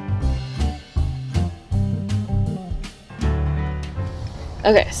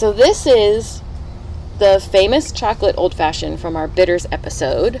 Okay, so this is the famous chocolate old fashioned from our bitters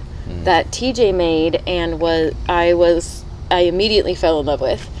episode that TJ made, and I immediately fell in love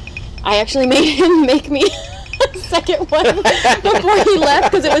with. I actually made him make me a second one before he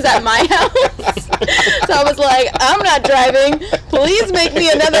left because it was at my house. So I was like, I'm not driving. Please make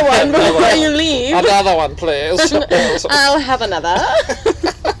me another one before you leave. Another one, please. I'll have another.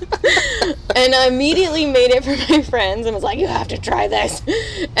 And I immediately made it for my friends and was like, you have to try this.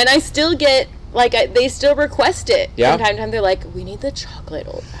 And I still get, like, they still request it. Yeah. From time to time, they're like, we need the chocolate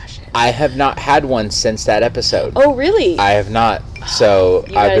old fashioned. I have not had one since that episode. Oh, really? I have not, so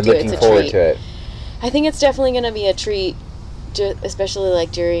You gotta I've been do it. looking It's a forward treat. to it. I think it's definitely going to be a treat, especially,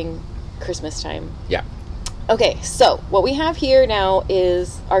 like, during Christmas time. Yeah. Okay, so what we have here now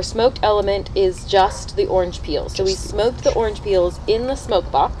is our smoked element is just the orange peels. So we smoked the orange peels in the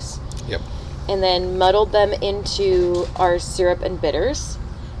smoke box. Yep. And then muddled them into our syrup and bitters.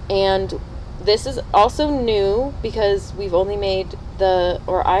 And this is also new because I've only made the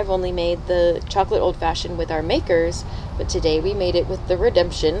chocolate old fashioned with our makers, but today we made it with the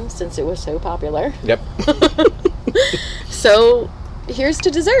Redemption since it was so popular. Yep. So here's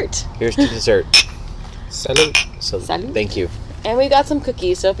to dessert. Here's to dessert. Salud. So Salud. thank you. And we got some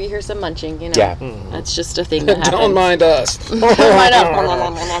cookies, so if you hear some munching, you know, Yeah. that's just a thing that happens. Don't mind us. Don't mind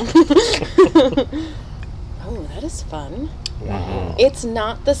us. Oh, that is fun. Wow. It's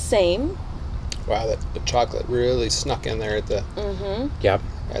not the same. Wow, the chocolate really snuck in there at the Yep.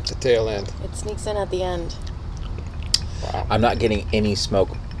 tail end. It sneaks in at the end. Wow. I'm not getting any smoke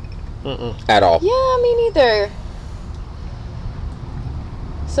at all. Yeah, me neither.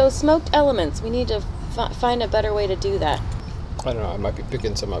 So smoked elements, we need to find a better way to do that. I don't know. I might be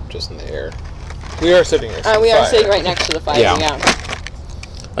picking some up just in the air. We are sitting next to the We are fire. sitting right next to the fire. Yeah. Yeah.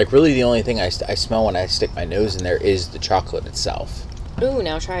 Like really, the only thing I smell when I stick my nose in there is the chocolate itself. Ooh,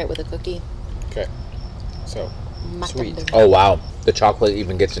 now try it with a cookie. Okay. So, sweet. Macadamia. Oh wow, the chocolate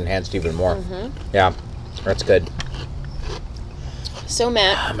even gets enhanced even more. Yeah, that's good. So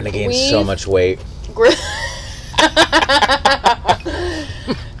Matt, I'm gonna gain so much weight.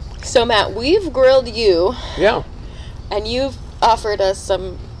 So Matt, we've grilled you, Yeah. and you've offered us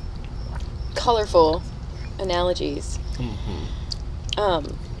some colorful analogies.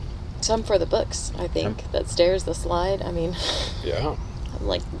 Some for the books, I think. That Stairs the Slide. I mean, Yeah. I'm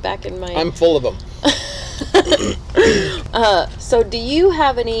like back in my... I'm full of them. So do you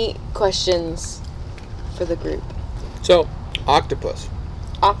have any questions for the group? So, octopus.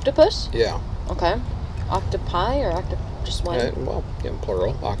 Octopus? Yeah. Okay. Octopi or just one? Well, yeah,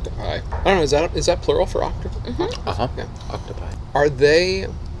 plural. Octopi. I don't know, is that plural for octopus? Mm-hmm. Uh-huh. Yeah. Octopi. Are they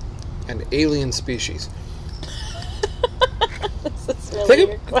an alien species? This is really a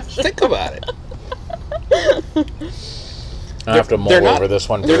weird question. Think about it. I have to mull They're not- over this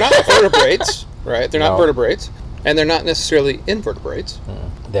one. They're not vertebrates, right? They're not No. vertebrates. And they're not necessarily invertebrates.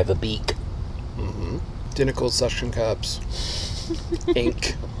 They have a beak. Tentacles, suction cups,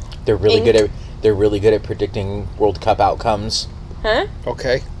 ink. They're really Ink. good at. They're really good at predicting World Cup outcomes. Huh?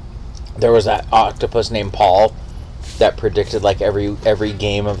 Okay. There was that octopus named Paul that predicted like every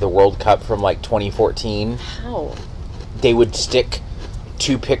game of the World Cup from like 2014. How? They would stick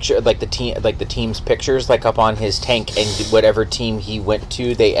two picture like the team's pictures like up on his tank, and whatever team he went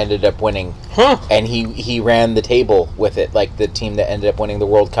to, they ended up winning. Huh. And he ran the table with it, like the team that ended up winning the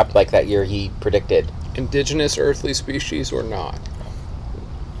World Cup like that year he predicted. Indigenous earthly species or not?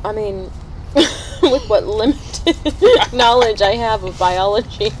 I mean, with what limited knowledge I have of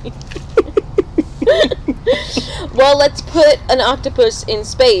biology. Well, let's put an octopus in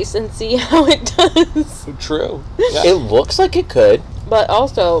space and see how it does. True. It looks like it could. But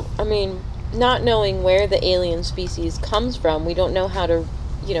also, I mean, not knowing where the alien species comes from, we don't know how to,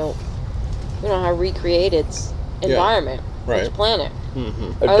 we don't know how to recreate its environment, right. its planet.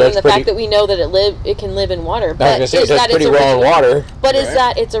 Mm-hmm. Other than the fact that we know that it can live in water. I was But gonna say, is it does that pretty its well in original- water. But is Right.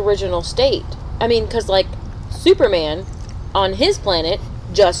 that its original state? I mean, because like Superman on his planet,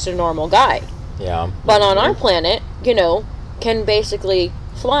 just a normal guy. Yeah. But on our planet, can basically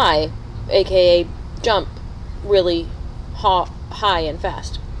fly, aka jump really high and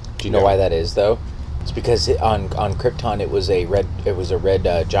fast. Do you know why that is though? It's because on Krypton it was a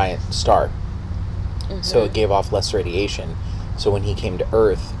red giant star, so it gave off less radiation. So when he came to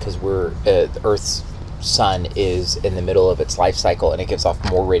Earth, because Earth's sun is in the middle of its life cycle and it gives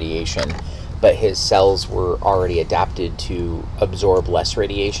off more radiation, but his cells were already adapted to absorb less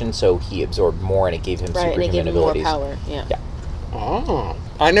radiation, so he absorbed more and it gave him Right, and it superhuman gave him more abilities. power. Yeah. Yeah. Oh.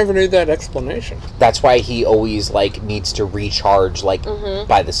 I never knew that explanation. That's why he always needs to recharge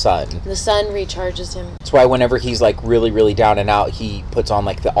by the sun. The sun recharges him. That's why whenever he's really, really down and out, he puts on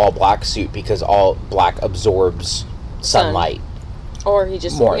the all black suit, because all black absorbs sunlight. Or he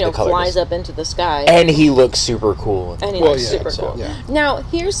just, More, the color flies does. up into the sky. And he looks super cool. And he Well, looks yeah, super so, cool. yeah. Now,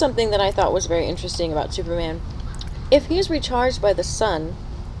 here's something that I thought was very interesting about Superman. If he's recharged by the sun,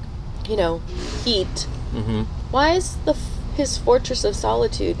 heat, Mm-hmm. why is his fortress of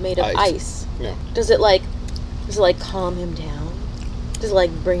solitude made of ice? Yeah. Does it calm him down? Does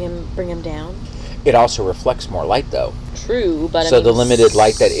it bring him down? It also reflects more light, though. True, but So the limited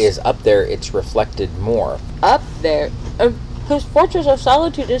light that is up there, it's reflected more. up there, his fortress of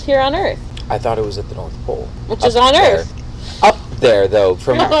solitude is here on Earth, I thought it was at the North Pole. which is Up on there. Earth. Up there, though,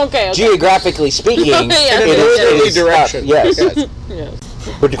 from Okay. geographically speaking, Yeah, it okay. is Earthly up, direction. yes. Yes. Yes.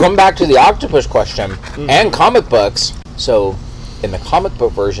 But to come back to the octopus question and comic books, so in the comic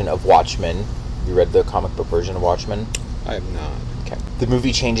book version of Watchmen, you read the comic book version of Watchmen? I have not. Okay. The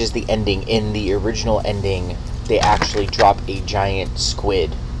movie changes the ending. In the original ending, they actually drop a giant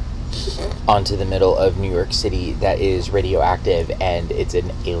squid onto the middle of New York City that is radioactive, and it's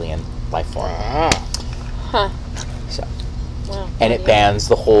an alien life form. Ah. Huh. So, Wow. and it bands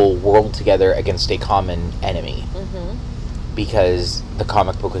the whole world together against a common enemy. Mm-hmm. Because the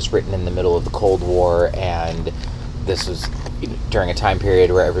comic book was written in the middle of the Cold War, and this was during a time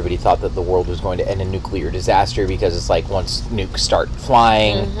period where everybody thought that the world was going to end in nuclear disaster, because it's once nukes start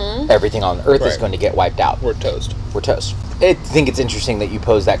flying, everything on Earth is Right. going to get wiped out. We're toast. We're toast. I think it's interesting that you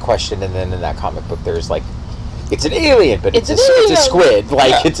pose that question, and then in that comic book there's it's an alien, but it's a squid.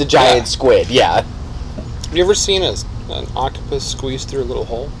 It's a giant squid. Yeah. Have you ever seen an octopus squeeze through a little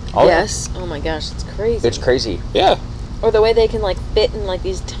hole? Oh, Yes. Oh my gosh, it's crazy. It's crazy. Yeah. Or the way they can fit in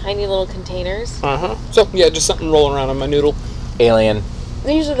these tiny little containers. Uh-huh. So, yeah, just something rolling around on my noodle. Alien.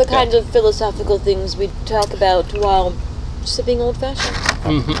 These are the kinds of philosophical things we talk about while sipping old fashioned.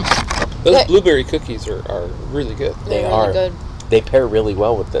 Those But- blueberry cookies are really good. They They're are. really good. They pair really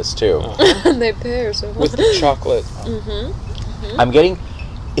well with this too. They pair so With the chocolate. I'm getting.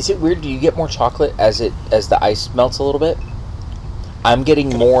 Is it weird? Do you get more chocolate as the ice melts a little bit? I'm getting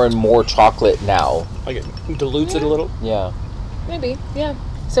more and more chocolate now. Like it dilutes it a little. Yeah. Maybe, yeah.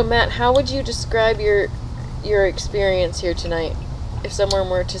 So Matt, how would you describe your experience here tonight? If someone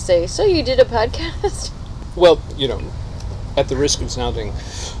were to say, "So you did a podcast?" Well, at the risk of sounding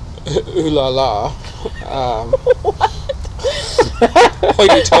Ooh la la.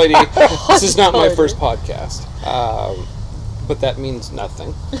 Hoity-toity. This is not my first podcast. But that means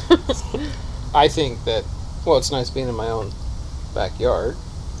nothing. I think that, well, it's nice being in my own backyard.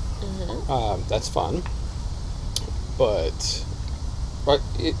 That's fun. But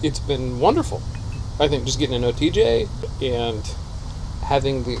it's been wonderful. I think just getting to know TJ and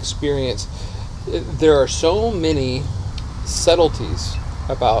having the experience. There are so many subtleties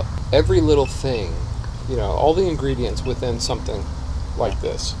about every little thing, all the ingredients within something like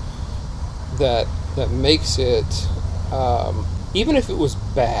this that makes it, even if it was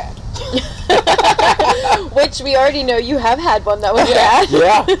bad. Which we already know you have had one that was bad.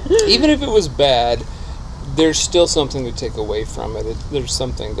 Yeah. Even if it was bad, there's still something to take away from it. There's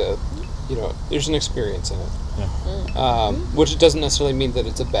something to, there's an experience in it. Yeah. Which doesn't necessarily mean that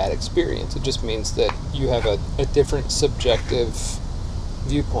it's a bad experience. It just means that you have a different subjective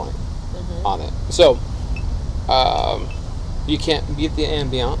viewpoint on it. So, you can't beat the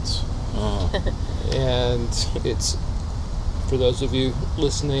ambiance. And it's, for those of you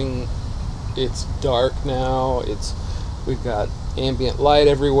listening, it's dark now. We've got ambient light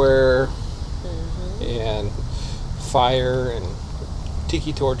everywhere, and fire and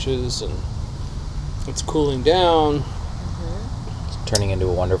tiki torches, and it's cooling down. It's turning into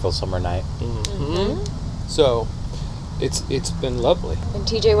a wonderful summer night. So it's been lovely. And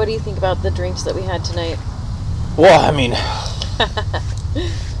TJ, what do you think about the drinks that we had tonight? Well, I mean,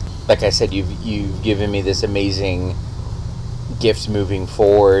 like I said, you've given me this amazing gift moving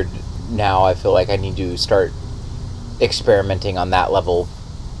forward. Now I feel like I need to start experimenting on that level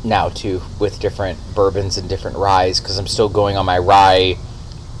now too, with different bourbons and different ryes, because I'm still going on my rye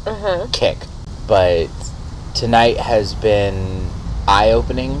kick. But tonight has been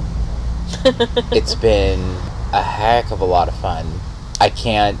eye-opening. It's been a heck of a lot of fun. I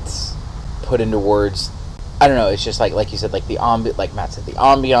can't put into words. I don't know. It's just like you said, like like Matt said, the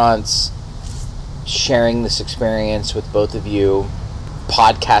ambiance, sharing this experience with both of you,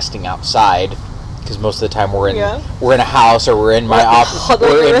 podcasting outside, because most of the time we're in a house, or we're in my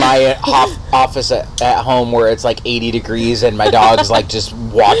office at home where it's like 80 degrees and my dog's like just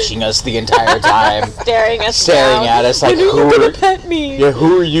watching us the entire time, staring at us like, who pet me? Yeah,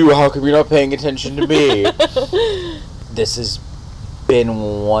 who are you? How come you're not paying attention to me? This has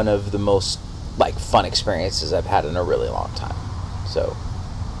been one of the most fun experiences I've had in a really long time. So,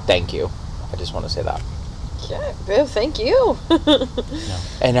 thank you. I just want to say that. Yeah, Bill, thank you.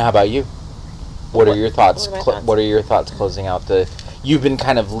 And how about you? What are your thoughts? What are your thoughts closing out you've been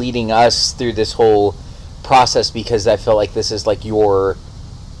kind of leading us through this whole process, because I feel like this is like your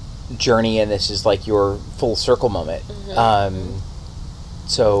journey and this is like your full circle moment.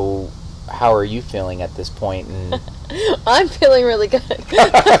 So how are you feeling at this point? And I'm feeling really good.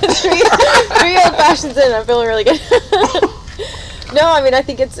 three old fashions in, I'm feeling really good. No, I mean, I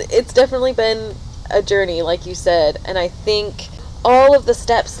think it's definitely been a journey, like you said, and I think all of the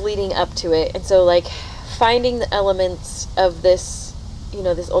steps leading up to it, and so finding the elements of this,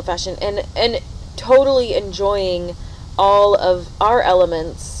 this old fashioned, and totally enjoying all of our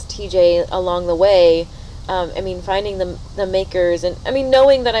elements, TJ, along the way. I mean, finding the makers, and I mean,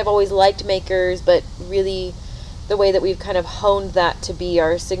 knowing that I've always liked makers, but really the way that we've kind of honed that to be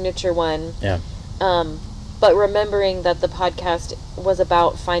our signature one. Yeah. But remembering that the podcast was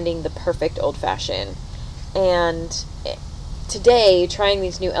about finding the perfect old fashioned, and today trying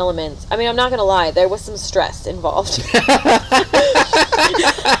these new elements. I mean, I'm not gonna lie, there was some stress involved.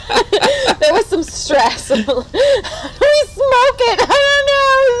 There was some stress. How do we smoke it? I don't know.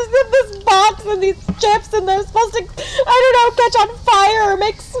 This box and these chips, and they're supposed to, catch on fire or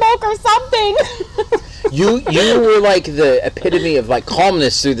make smoke or something. You were like the epitome of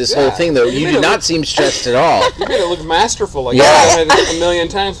calmness through this whole thing, though. You did not seem stressed at all. You made it look masterful, like you've done it a million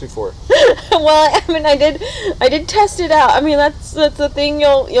times before. Well, I mean, I did test it out. I mean, that's the thing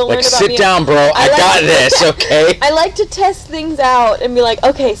you'll learn about me. Sit down, bro. I got this, okay? I like to test things out and be like,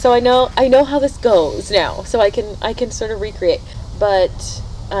 okay, so I know how this goes now, so I can sort of recreate. But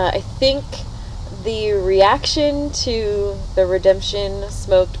I think the reaction to the Redemption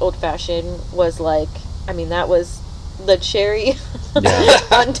smoked old fashioned was that was the cherry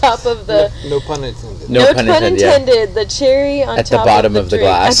on top of the... No pun intended. No pun intended. The cherry on at top the bottom of the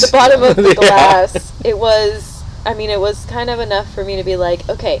glass. At the bottom of the glass. It was kind of enough for me to be like,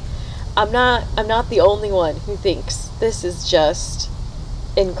 okay, I'm not the only one who thinks this is just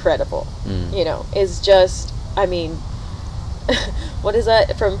incredible. Is just, I mean, what is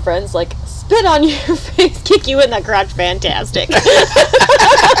that from Friends? Spit on your face, kick you in the crotch, fantastic.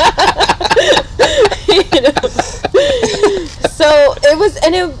 So it was,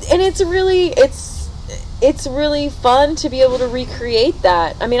 and it's really fun to be able to recreate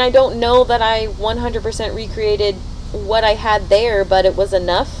that. I mean, I don't know that I 100% recreated what I had there, but it was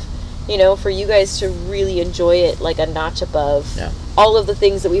enough, you know, for you guys to really enjoy it like a notch above all of the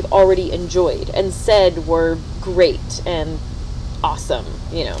things that we've already enjoyed and said were great and awesome,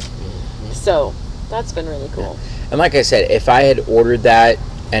 you know. So that's been really cool. And like I said, if I had ordered that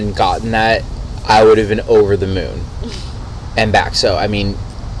and gotten that, I would have been over the moon and back. So, I mean,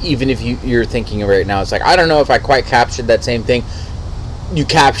 even if you're thinking of it right now, it's like, I don't know if I quite captured that same thing. You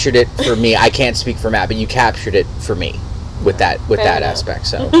captured it for me. I can't speak for Matt, but you captured it for me with that aspect.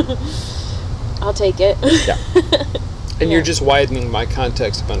 So I'll take it. Yeah. And you're just widening my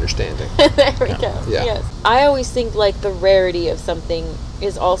context of understanding. There we go. Yeah. Yes. I always think like the rarity of something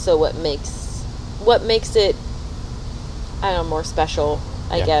is also what makes it, I don't know, more special,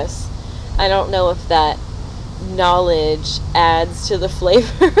 I guess. I don't know if that knowledge adds to the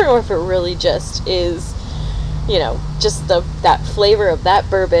flavor or if it really just is, you know, just that flavor of that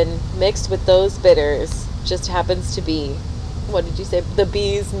bourbon mixed with those bitters just happens to be, what did you say? The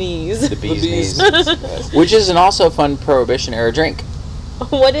bee's knees. The bee's knees. Which is an also fun Prohibition era drink.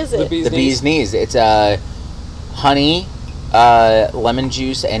 What is it? The The bee's knees. It's honey, lemon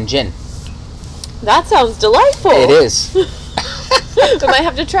juice, and gin. That sounds delightful. It is. I might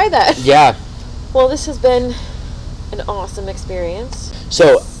have to try that. Yeah. Well, this has been an awesome experience.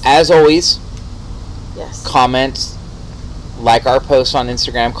 So, as always, Yes. comment, like our post on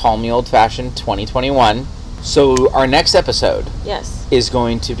Instagram, Call Me Old Fashioned 2021. So, our next episode Yes. is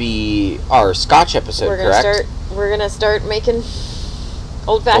going to be our Scotch episode, correct? We're gonna start making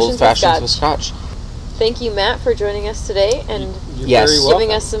old fashions Old-fashions with Scotch. Thank you, Matt, for joining us today and You're Yes. very welcome.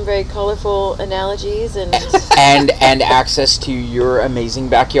 giving us some very colorful analogies and and access to your amazing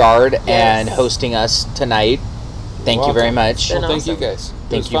backyard and hosting us tonight. Thank you very much. Been Well, thank you awesome. guys. It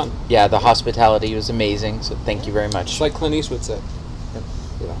Thank was you. fun. Yeah, the hospitality was amazing. So thank you very much. Just like Clint Eastwood said.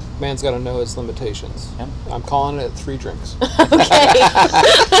 You know, man's got to know his limitations. Yep. I'm calling it 3 drinks. okay.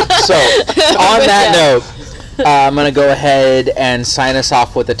 So, on that note, I'm going to go ahead and sign us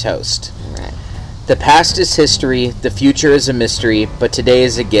off with a toast. Right. The past is history, the future is a mystery, but today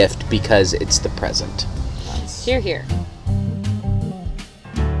is a gift because it's the present. Here, here.